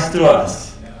Christ to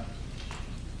us.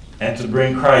 And to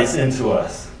bring Christ into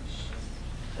us.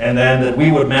 And then that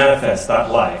we would manifest that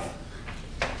life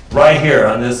right here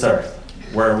on this earth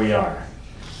where we are.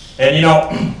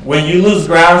 And when you lose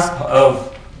grasp of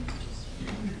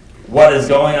what is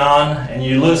going on and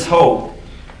you lose hope,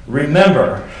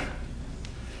 remember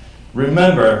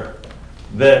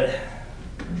that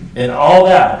In all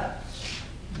that,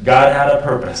 God had a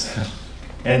purpose.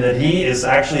 And that He is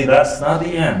actually, that's not the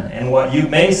end. And what you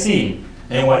may see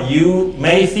and what you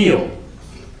may feel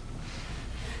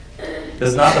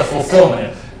is not the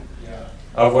fulfillment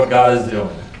of what God is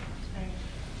doing.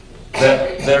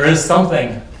 That there is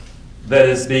something that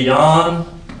is beyond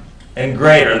and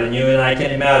greater than you and I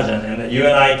can imagine, and that you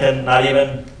and I can not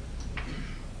even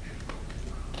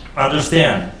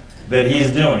understand that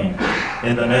He's doing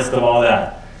in the midst of all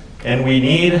that. And we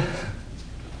need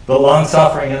the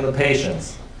long-suffering and the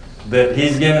patience that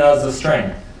He's given us the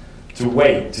strength to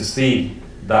wait to see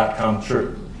that come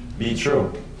true, be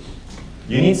true.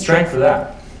 You need strength for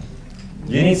that.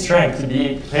 You need strength to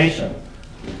be patient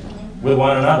with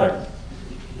one another.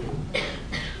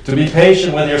 To be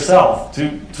patient with yourself.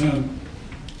 To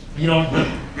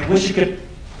I wish you could,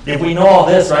 if we know all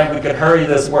this, right, we could hurry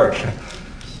this work.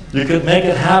 You could make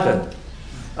it happen.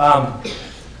 But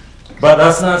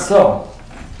that's not so.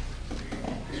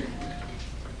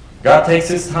 God takes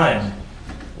His time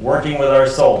working with our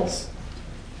souls.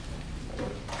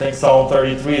 I think Psalm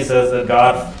 33 says that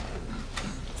God,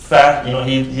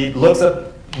 He looks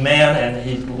at man and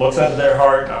He looks at their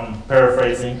heart, I'm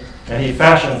paraphrasing, and He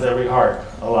fashions every heart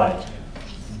alike.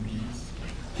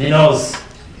 He knows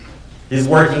He's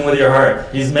working with your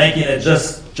heart. He's making it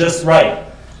just right.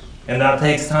 And that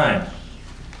takes time.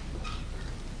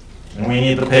 And we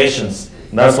need the patience.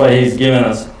 And that's why He's given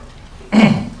us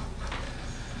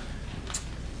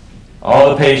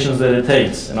all the patience that it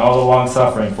takes and all the long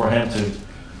suffering for Him to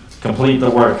complete the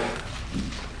work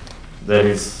that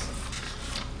He's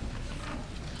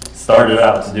started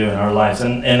out to do in our lives.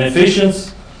 And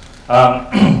Ephesians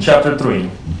chapter 3.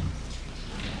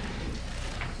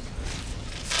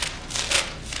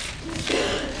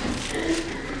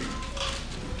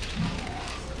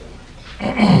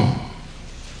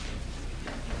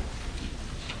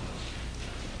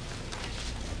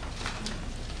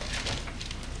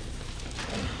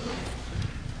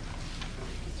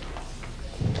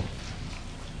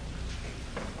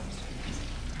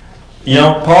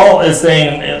 Paul is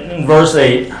saying in verse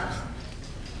 8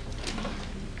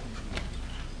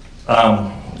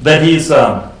 that he's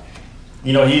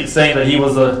saying that he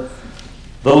was the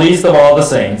least of all the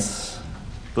saints,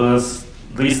 the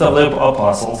least of the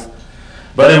apostles,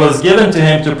 but it was given to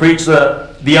him to preach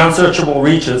the unsearchable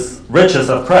riches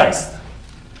of Christ.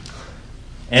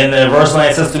 And in verse 9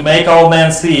 it says, to make all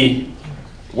men see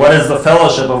what is the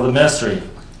fellowship of the mystery,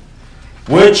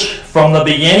 which from the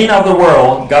beginning of the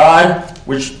world,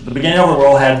 the beginning of the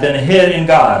world had been hid in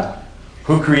God,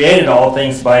 who created all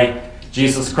things by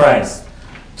Jesus Christ,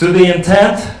 to the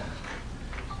intent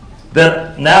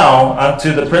that now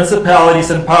unto the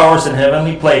principalities and powers in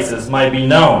heavenly places might be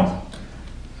known.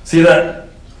 See that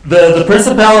the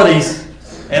principalities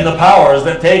and the powers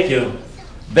that take you,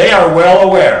 they are well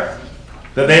aware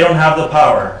that they don't have the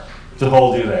power to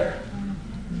hold you there.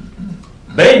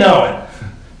 They know it.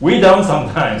 We don't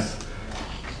sometimes.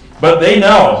 But they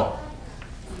know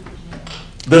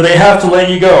that they have to let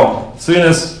you go as soon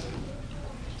as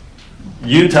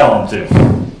you tell them to.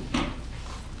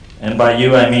 And by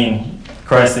you, I mean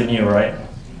Christ in you, right?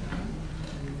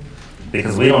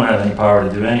 Because we don't have any power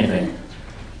to do anything.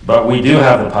 But we do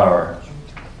have the power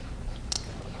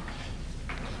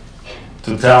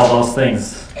to tell those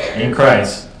things in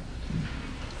Christ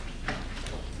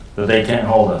that they can't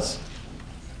hold us.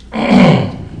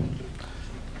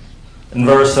 In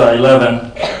verse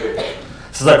 11, it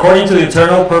says, according to the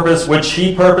eternal purpose which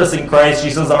He purposed in Christ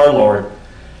Jesus our Lord,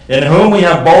 in whom we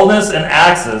have boldness and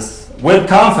access with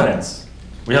confidence.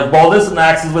 We have boldness and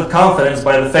access with confidence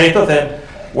by the faith of Him.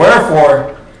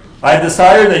 Wherefore, I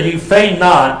desire that you faint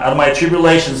not at my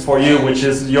tribulations for you, which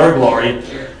is your glory.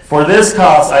 For this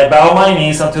cause I bow my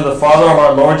knees unto the Father of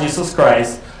our Lord Jesus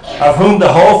Christ, of whom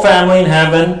the whole family in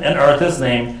heaven and earth is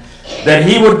named, that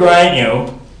He would grant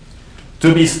you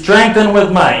to be strengthened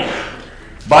with might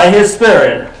by His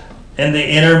Spirit in the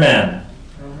inner man.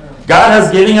 God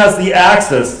has given us the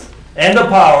access and the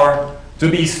power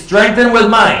to be strengthened with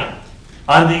might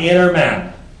on the inner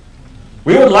man.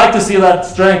 We would like to see that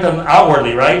strengthened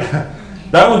outwardly, right?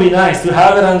 That would be nice to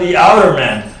have it on the outer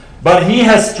man. But He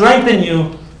has strengthened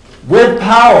you with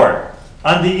power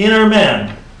on the inner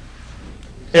man.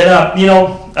 And,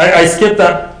 I skipped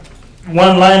that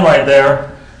one line right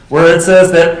there where it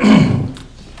says that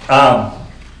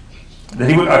that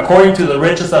He would, according to the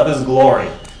riches of His glory.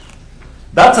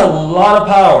 That's a lot of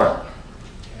power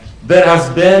that has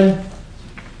been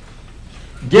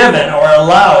given or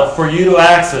allowed for you to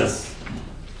access,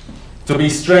 to be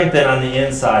strengthened on the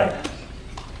inside.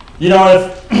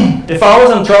 If I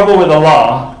was in trouble with the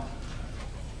law,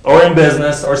 or in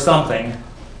business or something,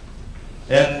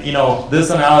 and this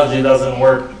analogy doesn't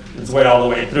work its way all the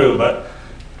way through, but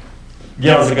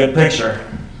give us a good picture.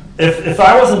 If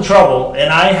I was in trouble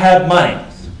and I had money,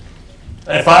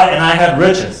 and I had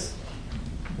riches,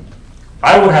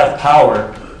 I would have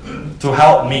power to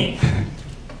help me.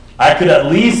 I could at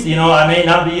least, I may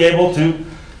not be able to,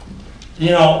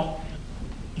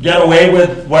 get away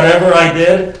with whatever I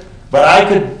did, but I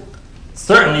could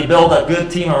certainly build a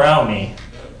good team around me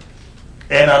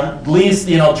and at least,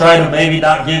 try to maybe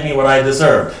not give me what I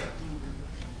deserve,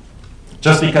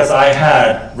 just because I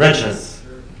had riches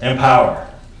and power.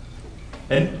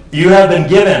 And you have been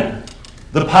given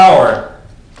the power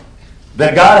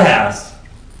that God has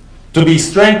to be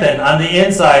strengthened on the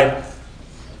inside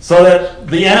so that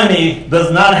the enemy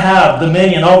does not have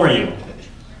dominion over you,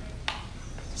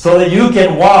 so that you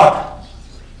can walk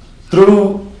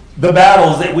through the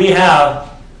battles that we have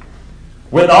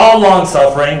with all long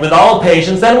suffering, with all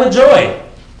patience, and with joy.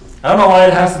 I don't know why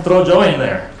it has to throw joy in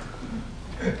there.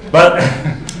 But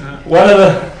one of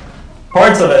the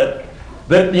parts of it,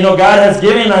 that God has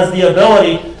given us the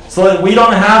ability so that we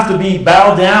don't have to be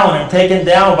bowed down and taken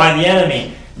down by the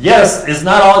enemy. Yes, it's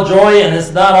not all joy and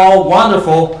it's not all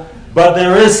wonderful, but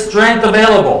there is strength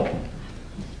available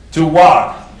to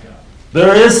walk.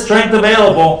 There is strength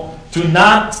available to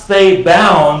not stay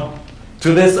bound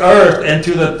to this earth and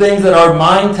to the things that our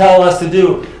mind tell us to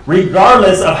do,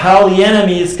 regardless of how the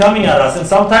enemy is coming at us. And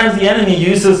sometimes the enemy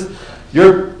uses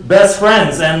your best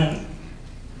friends, and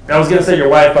I was going to say your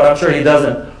wife, but I'm sure he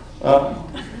doesn't. All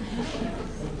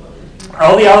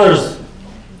the others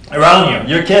around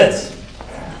you, your kids.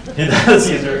 He does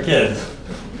use your kids.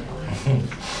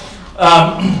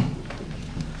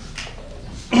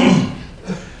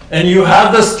 And you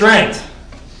have the strength.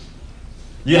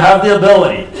 You have the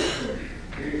ability,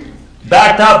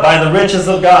 backed up by the riches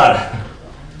of God,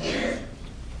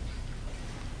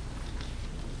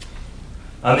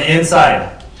 on the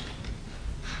inside,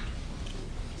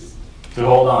 to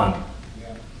hold on,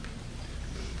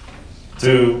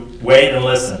 to wait and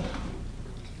listen.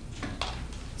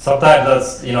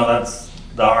 Sometimes that's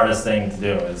the hardest thing to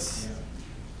do. Is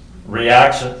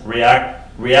reacting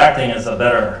is a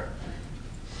better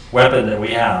weapon that we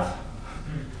have.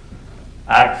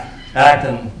 Act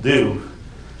and do.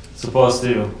 Supposed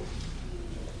to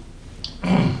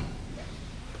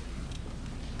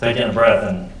take in a breath,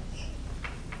 and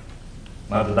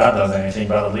not that does anything,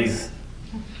 but at least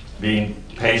being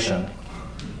patient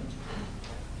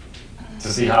to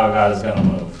see how God is going to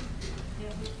move.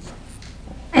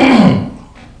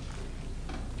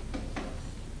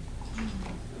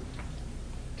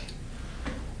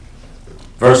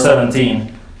 Verse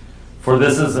 17, for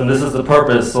this is the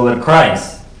purpose, so that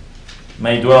Christ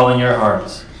may dwell in your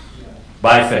hearts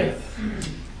by faith,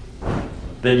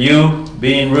 that you,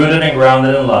 being rooted and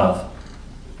grounded in love,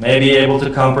 may be able to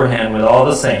comprehend with all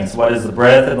the saints what is the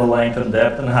breadth and the length and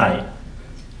depth and height,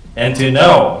 and to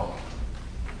know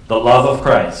the love of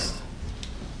Christ.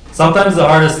 Sometimes the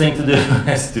hardest thing to do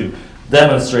is to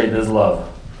demonstrate this love.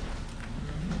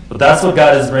 But that's what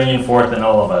God is bringing forth in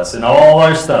all of us, in all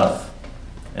our stuff,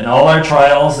 in all our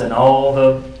trials, and all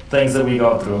the things that we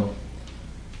go through.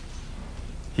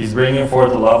 He's bringing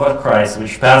forth the love of Christ,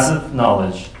 which passeth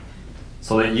knowledge,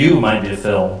 so that you might be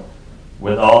filled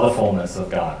with all the fullness of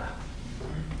God.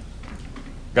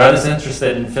 God is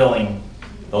interested in filling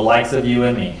the likes of you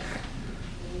and me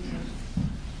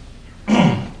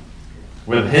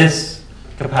with His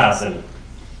capacity,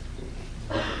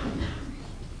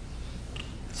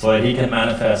 so that He can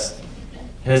manifest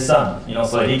His Son,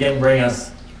 so that He can bring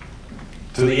us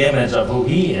to the image of who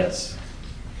He is.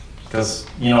 Because,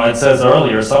 it says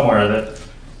earlier somewhere that,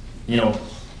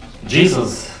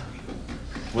 Jesus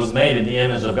was made in the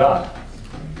image of God.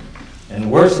 And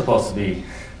we're supposed to be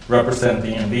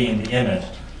representing and being the image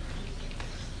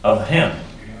of Him.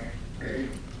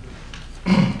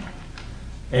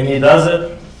 And He does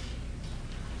it,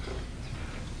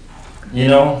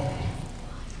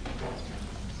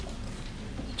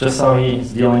 just how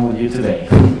He's dealing with you today.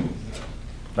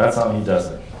 That's how He does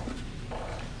it.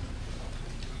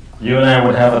 You and I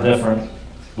would have a different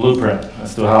blueprint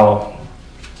as to how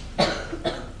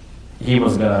He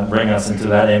was going to bring us into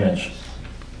that image.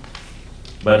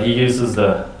 But He uses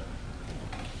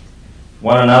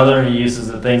one another, He uses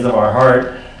the things of our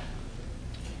heart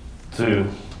to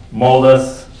mold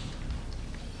us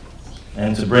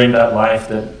and to bring that life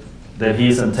that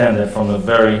He's intended from the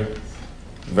very,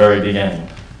 very beginning.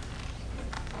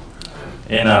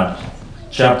 In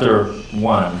chapter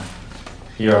 1,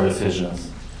 here are the Ephesians.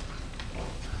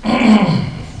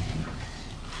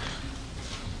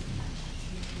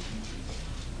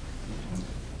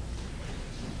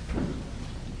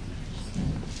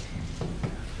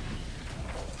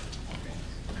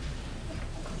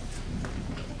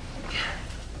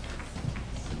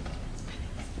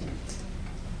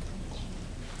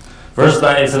 Verse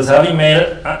 9, it says, having made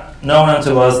it known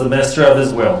unto us the mystery of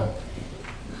his will,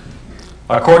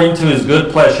 according to his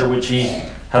good pleasure which he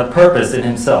hath purposed in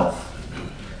himself.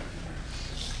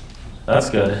 That's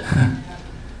good.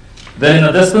 That in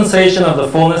the dispensation of the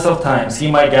fullness of times he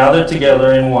might gather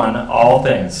together in one all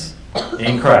things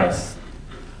in Christ,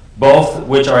 both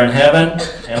which are in heaven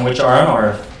and which are on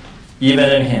earth, even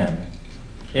in him,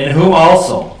 in whom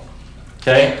also.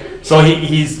 Okay? So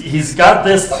he's got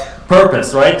this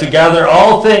purpose, right? To gather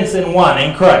all things in one,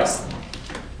 in Christ.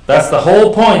 That's the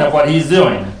whole point of what he's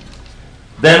doing.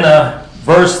 Then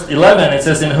verse 11, it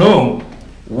says, in whom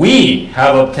we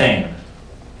have obtained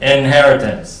an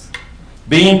inheritance,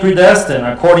 being predestined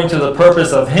according to the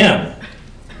purpose of him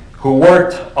who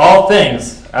worked all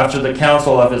things after the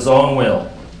counsel of his own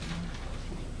will,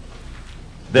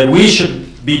 that we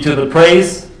should be to the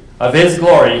praise of his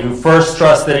glory, who first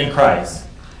trusted in Christ,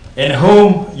 in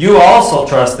whom you also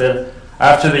trusted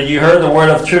after that you heard the word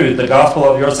of truth, the gospel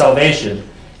of your salvation,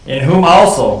 in whom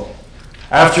also,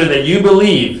 after that you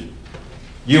believed,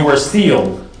 you were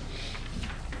sealed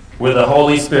with the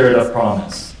Holy Spirit of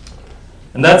promise.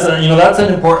 And that's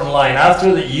an important line.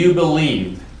 After that you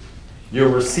believed, you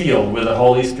were sealed with the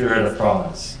Holy Spirit of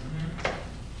promise.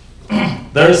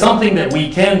 There is something that we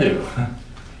can do.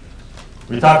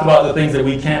 We talked about the things that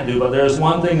we can't do, but there's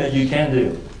one thing that you can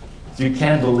do. You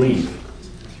can believe.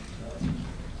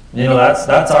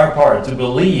 That's our part, to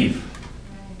believe.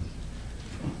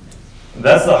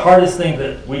 That's the hardest thing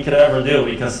that we could ever do,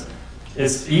 because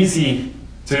it's easy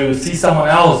to see someone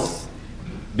else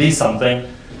be something,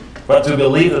 but to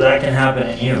believe that can happen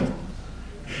in you.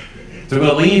 To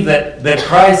believe that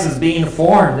Christ is being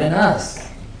formed in us.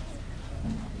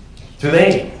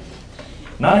 Today.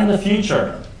 Not in the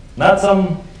future. Not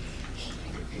some,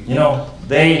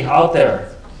 day out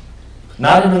there.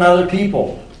 Not in another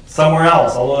people. Somewhere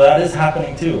else, although that is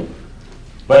happening too.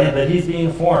 But that he's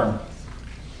being formed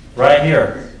right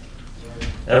here.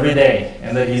 Every day.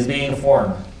 And that he's being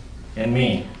formed in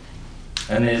me.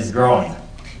 And is growing.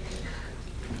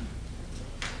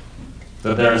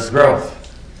 That there is growth.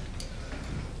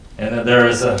 And that there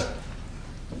is a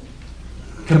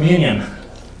communion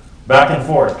back and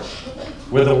forth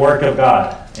with the work of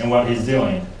God and what he's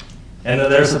doing. And that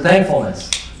there's a thankfulness.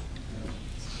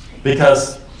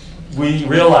 Because we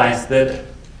realize that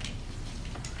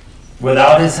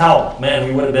without his help, man,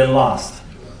 we would have been lost.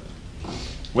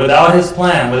 Without his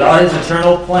plan, without his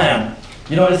eternal plan.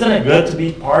 Isn't it good to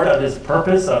be part of his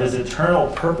purpose, of his eternal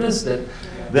purpose? That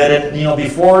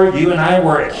before you and I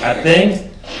were a thing,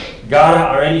 God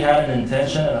already had an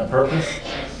intention and a purpose,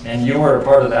 and you were a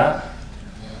part of that.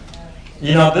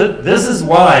 This is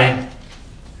why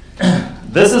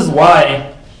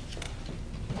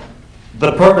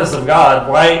the purpose of God,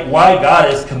 why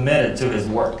God is committed to his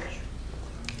work.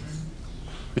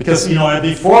 Because,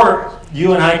 before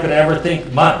you and I could ever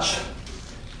think much,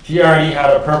 he already had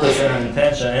a purpose and an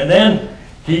intention. And then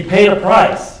he paid a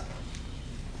price.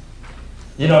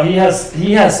 He has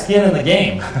skin in the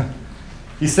game.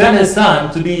 He sent his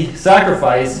son to be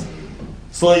sacrificed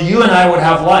so that you and I would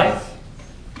have life.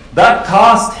 That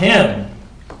cost him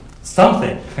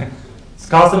something. It's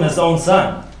cost him his own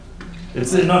son.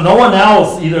 It's no one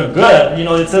else either good.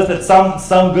 It says that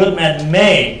some good men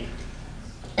may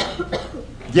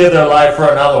give their life for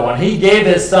another one. He gave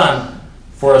his son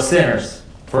for sinners,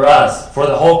 for us, for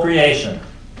the whole creation.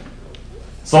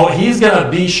 So he's going to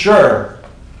be sure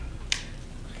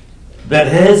that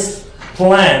his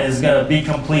plan is going to be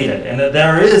completed, and that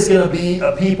there is going to be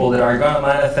a people that are going to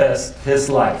manifest his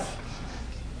life,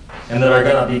 and that are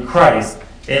going to be Christ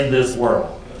in this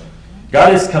world.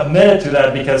 God is committed to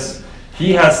that because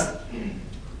he has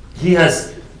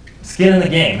skin in the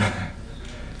game.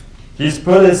 He's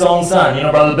put his own son.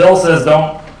 Brother Bill says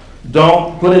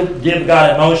don't give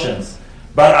God emotions.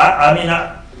 But I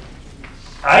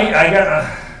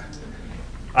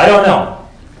don't know.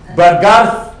 But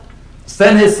God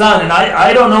sent his son, and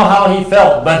I don't know how he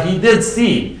felt, but he did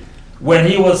see when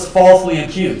he was falsely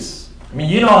accused.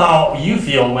 You know how you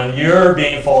feel when you're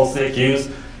being falsely accused,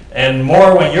 and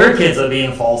more when your kids are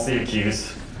being falsely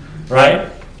accused, right?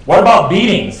 What about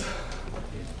beatings?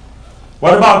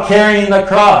 What about carrying the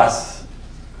cross?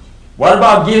 What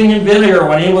about giving him vinegar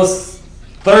when he was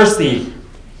thirsty?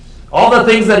 All the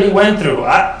things that he went through.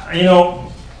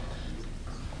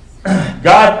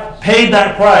 God paid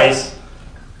that price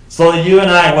so that you and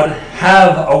I would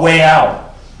have a way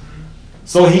out.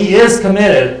 So he is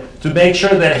committed to make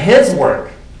sure that his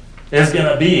work is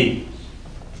going to be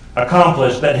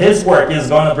accomplished, that his work is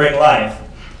going to bring life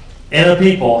in a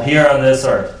people here on this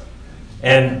earth.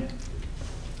 And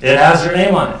it has your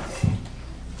name on it.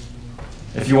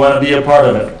 if you want to be a part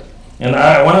of it. And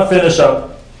I want to finish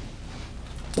up.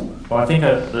 Well, I think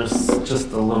there's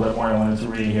just a little bit more I wanted to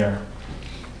read here.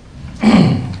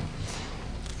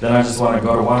 Then I just want to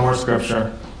go to one more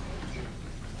scripture.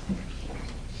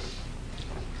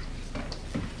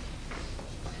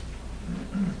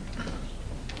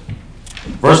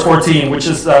 Verse 14, which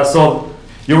is, so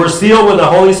you were sealed with the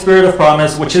Holy Spirit of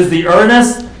promise, which is the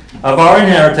earnest of our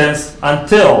inheritance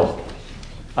until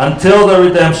the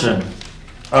redemption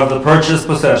of the purchased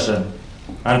possession,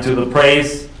 unto the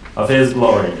praise of his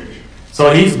glory.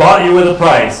 So he's bought you with a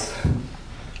price,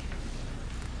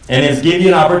 and he's given you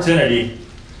an opportunity,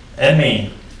 and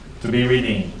me, to be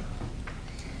redeemed.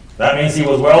 That means he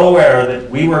was well aware that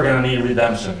we were going to need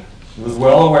redemption. He was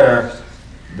well aware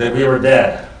that we were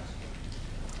dead.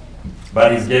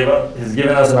 But he's given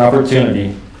us an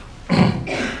opportunity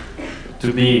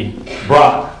to be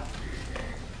brought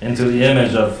into the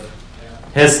image of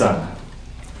his Son.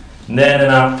 And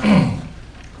then,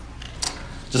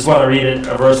 just want to read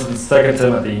a verse in 2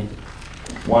 Timothy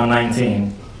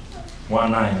 1:19,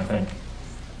 1:9, I think.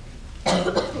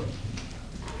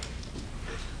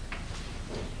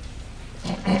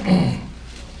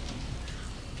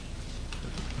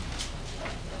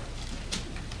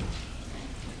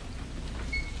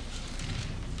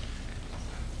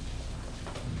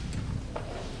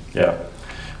 Yeah.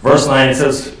 Verse 9, it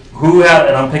says, who had,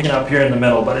 and I'm picking up here in the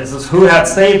middle, but it says, who had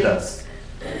saved us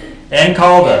and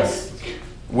called us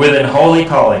with an holy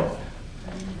calling,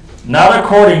 not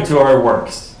according to our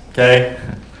works. Okay?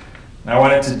 I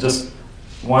wanted to just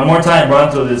one more time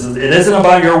run through this. It isn't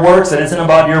about your works, it isn't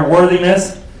about your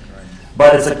worthiness,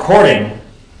 but it's according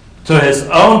to his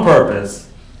own purpose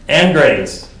and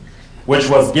grace, which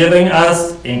was given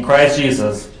us in Christ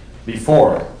Jesus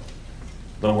before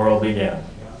the world began.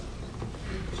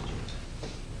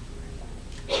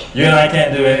 You and I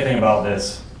can't do anything about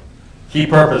this. He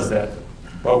purposed it.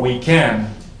 But we can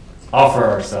offer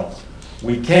ourselves.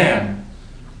 We can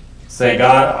say,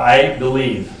 God, I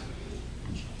believe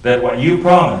that what you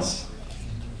promise,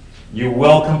 you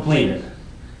will complete it.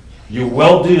 You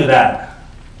will do that.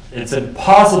 It's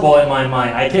impossible in my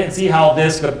mind. I can't see how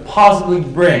this could possibly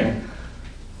bring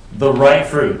the right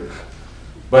fruit.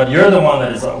 But you're the one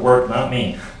that is at work, not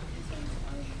me.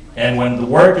 And when the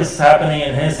work is happening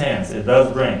in his hands, it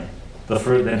does bring the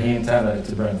fruit that he intended it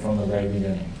to bring from the very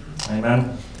beginning.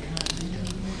 Amen?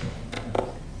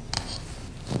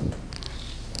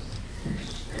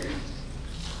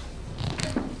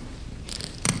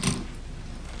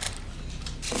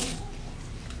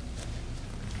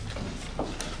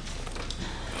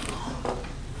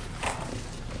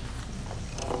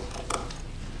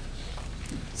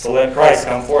 So let Christ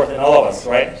come forth in all of us,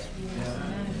 right?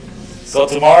 So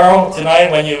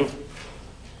tonight,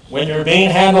 when you're being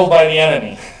handled by the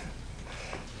enemy,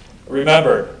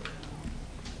 remember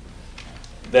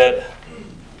that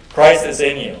Christ is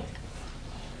in you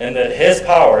and that his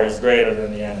power is greater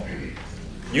than the enemy.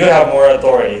 You have more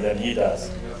authority than he does.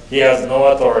 He has no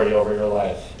authority over your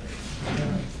life.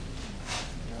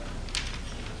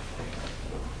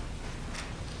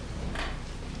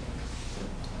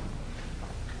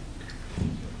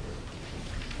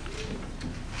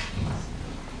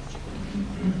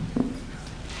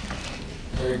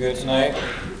 Very good tonight.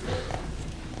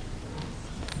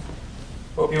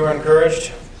 Hope you were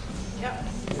encouraged. Yep.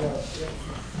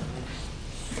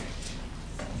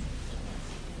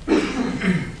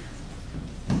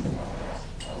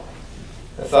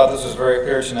 I thought this was very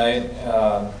clear tonight.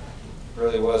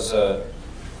 Really was right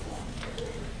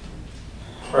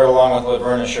along with what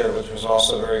Verna shared, which was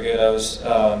also very good. I was,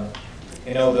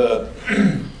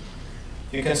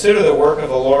 you consider the work of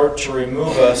the Lord to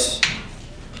remove us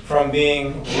from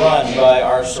being run by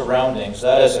our surroundings.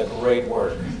 That is a great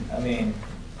work. I mean,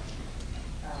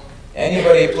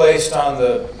 anybody placed on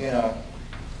the,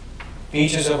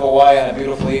 beaches of Hawaii on a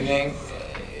beautiful evening,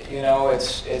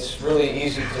 it's really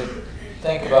easy to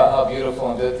think about how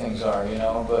beautiful and good things are,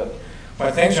 but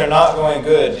when things are not going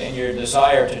good and your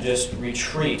desire to just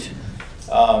retreat,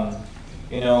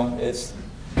 this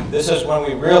is when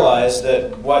we realize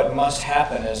that what must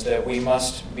happen is that we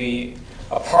must be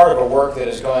a part of a work that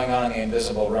is going on in the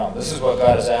invisible realm. This is what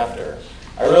God is after.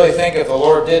 I really think if the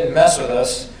Lord didn't mess with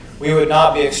us, we would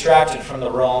not be extracted from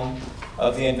the realm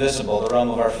of the invisible, the realm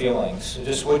of our feelings. It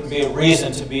just wouldn't be a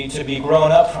reason to be grown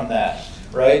up from that,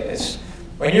 right? It's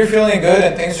when you're feeling good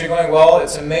and things are going well,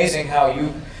 it's amazing how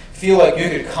you feel like you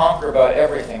could conquer about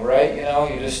everything, right?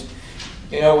 You just,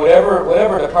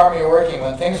 whatever department you're working,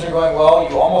 when things are going well,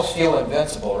 you almost feel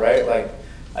invincible, right? Like,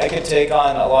 I could take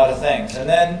on a lot of things. And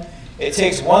then it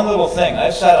takes one little thing.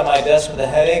 I've sat at my desk with a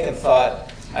headache and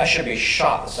thought, I should be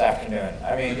shot this afternoon.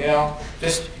 I mean,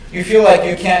 just you feel like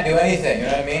you can't do anything. You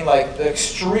know what I mean? Like the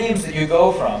extremes that you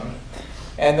go from.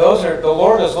 And those are, the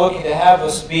Lord is looking to have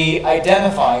us be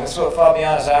identifying. That's what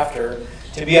Fabian is after.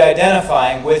 To be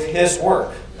identifying with His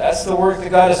work. That's the work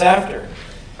that God is after.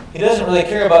 He doesn't really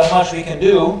care about how much we can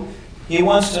do. He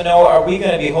wants to know, are we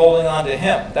going to be holding on to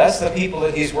Him? That's the people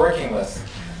that He's working with.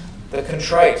 The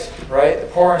contrite, right? The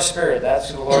poor in spirit. That's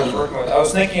who the Lord is working with. I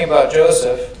was thinking about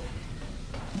Joseph.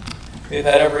 We've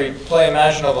had every play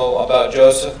imaginable about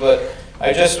Joseph, but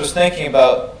I just was thinking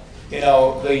about,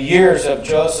 the years of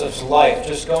Joseph's life,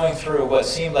 just going through what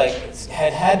seemed like,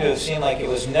 had to have seemed like it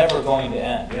was never going to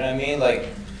end. You know what I mean? Like,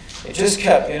 it just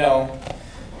kept,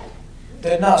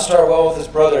 did not start well with his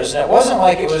brothers. And it wasn't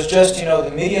like it was just,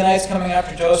 the Midianites coming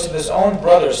after Joseph. His own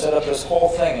brothers set up this whole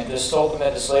thing and just sold him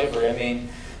into slavery. I mean,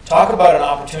 talk about an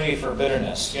opportunity for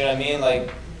bitterness. You know what I mean?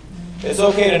 Like, it's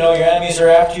okay to know your enemies are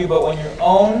after you, but when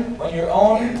your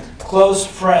own close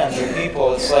friends or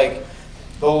people, it's like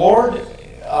the Lord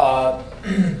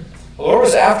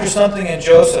was after something in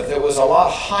Joseph that was a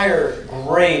lot higher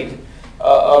grade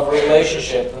of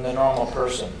relationship than the normal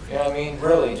person. You know what I mean?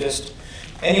 Really, just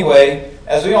anyway.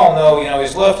 As we all know,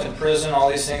 he's left in prison, all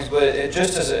these things. But it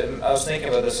just as I was thinking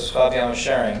about this as Fabian was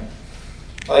sharing,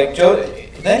 like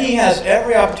then he has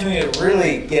every opportunity to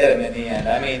really get him in the end.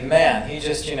 I mean, man, he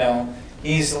just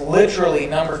he's literally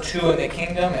number 2 in the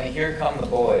kingdom, and here come the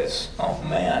boys. Oh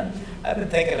man, I've been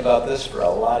thinking about this for a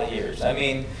lot of years. I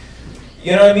mean,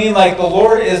 you know what I mean? Like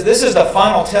this is the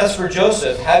final test for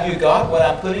Joseph. Have you got what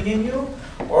I'm putting in you?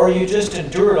 Or you just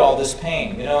endured all this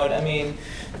pain? You know what I mean?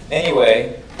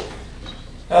 Anyway,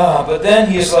 but then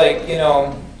he's like,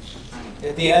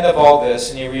 at the end of all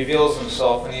this, and he reveals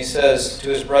himself, and he says to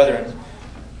his brethren,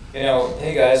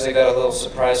 hey guys, I got a little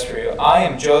surprise for you. I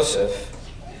am Joseph.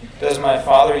 Does my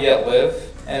father yet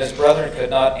live? And his brethren could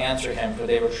not answer him, for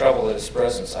they were troubled at his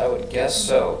presence. I would guess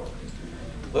so.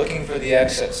 Looking for the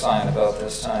exit sign about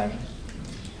this time.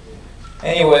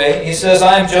 Anyway, he says,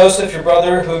 I am Joseph, your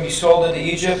brother, whom you sold into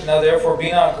Egypt. Now therefore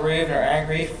be not grieved nor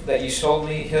angry that you sold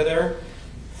me hither.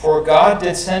 For God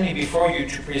did send me before you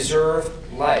to preserve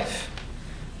life.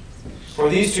 For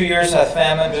these 2 years hath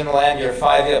famine been in the land, yet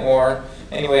 5 yet more.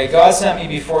 Anyway, God sent me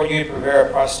before you to prepare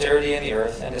a posterity in the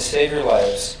earth, and to save your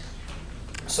lives.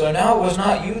 So now it was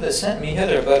not you that sent me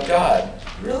hither, but God.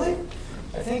 Really?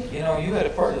 I think, you had a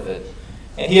part of it.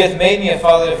 And he hath made me a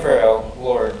father to Pharaoh,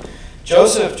 Lord.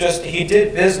 Joseph he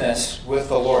did business with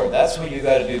the Lord. That's what you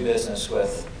got to do business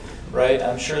with, right?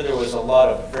 I'm sure there was a lot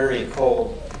of very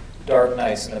cold, dark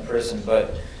nights in the prison,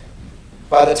 but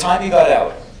by the time he got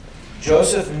out,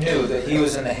 Joseph knew that he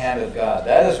was in the hand of God.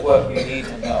 That is what you need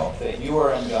to know, that you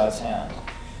are in God's hand.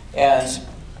 And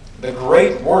the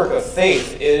great work of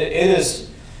faith,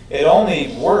 it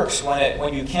only works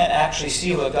when you can't actually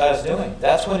see what God is doing.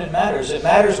 That's when it matters. It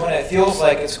matters when it feels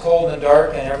like it's cold and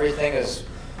dark and everything is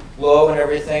low and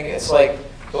everything. It's like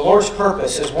the Lord's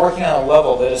purpose is working on a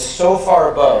level that is so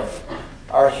far above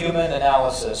our human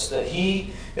analysis that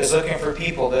He is looking for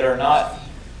people that are not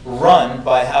run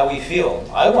by how we feel.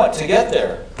 I want to get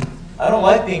there. I don't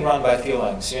like being run by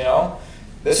feelings,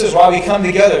 This is why we come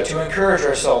together, to encourage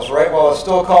ourselves, right? While it's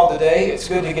still called today, it's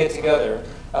good to get together.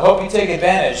 I hope you take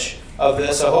advantage of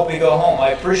this. I hope you go home. I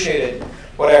appreciated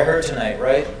what I heard tonight,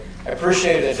 right? I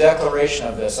appreciated a declaration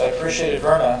of this. I appreciated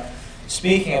Verna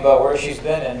speaking about where she's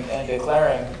been and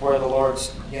declaring where the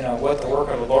Lord's, what the work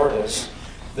of the Lord is.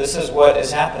 This is what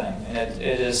is happening. And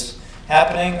it is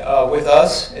happening with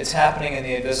us. It's happening in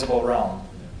the invisible realm.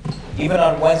 Even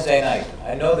on Wednesday night.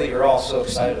 I know that you're all so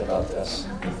excited about this.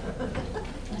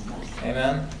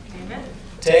 Amen? Amen.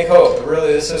 Take hope.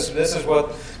 Really, this is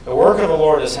what the work of the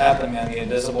Lord is happening in the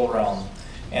invisible realm.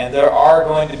 And there are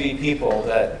going to be people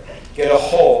that get a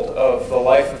hold of the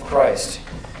life of Christ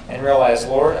and realize,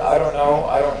 Lord, I don't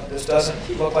know, this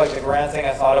doesn't look like the grand thing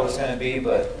I thought it was going to be,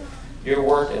 but your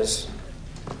work it's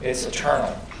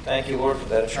eternal. Thank you, Lord, for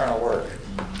that eternal work.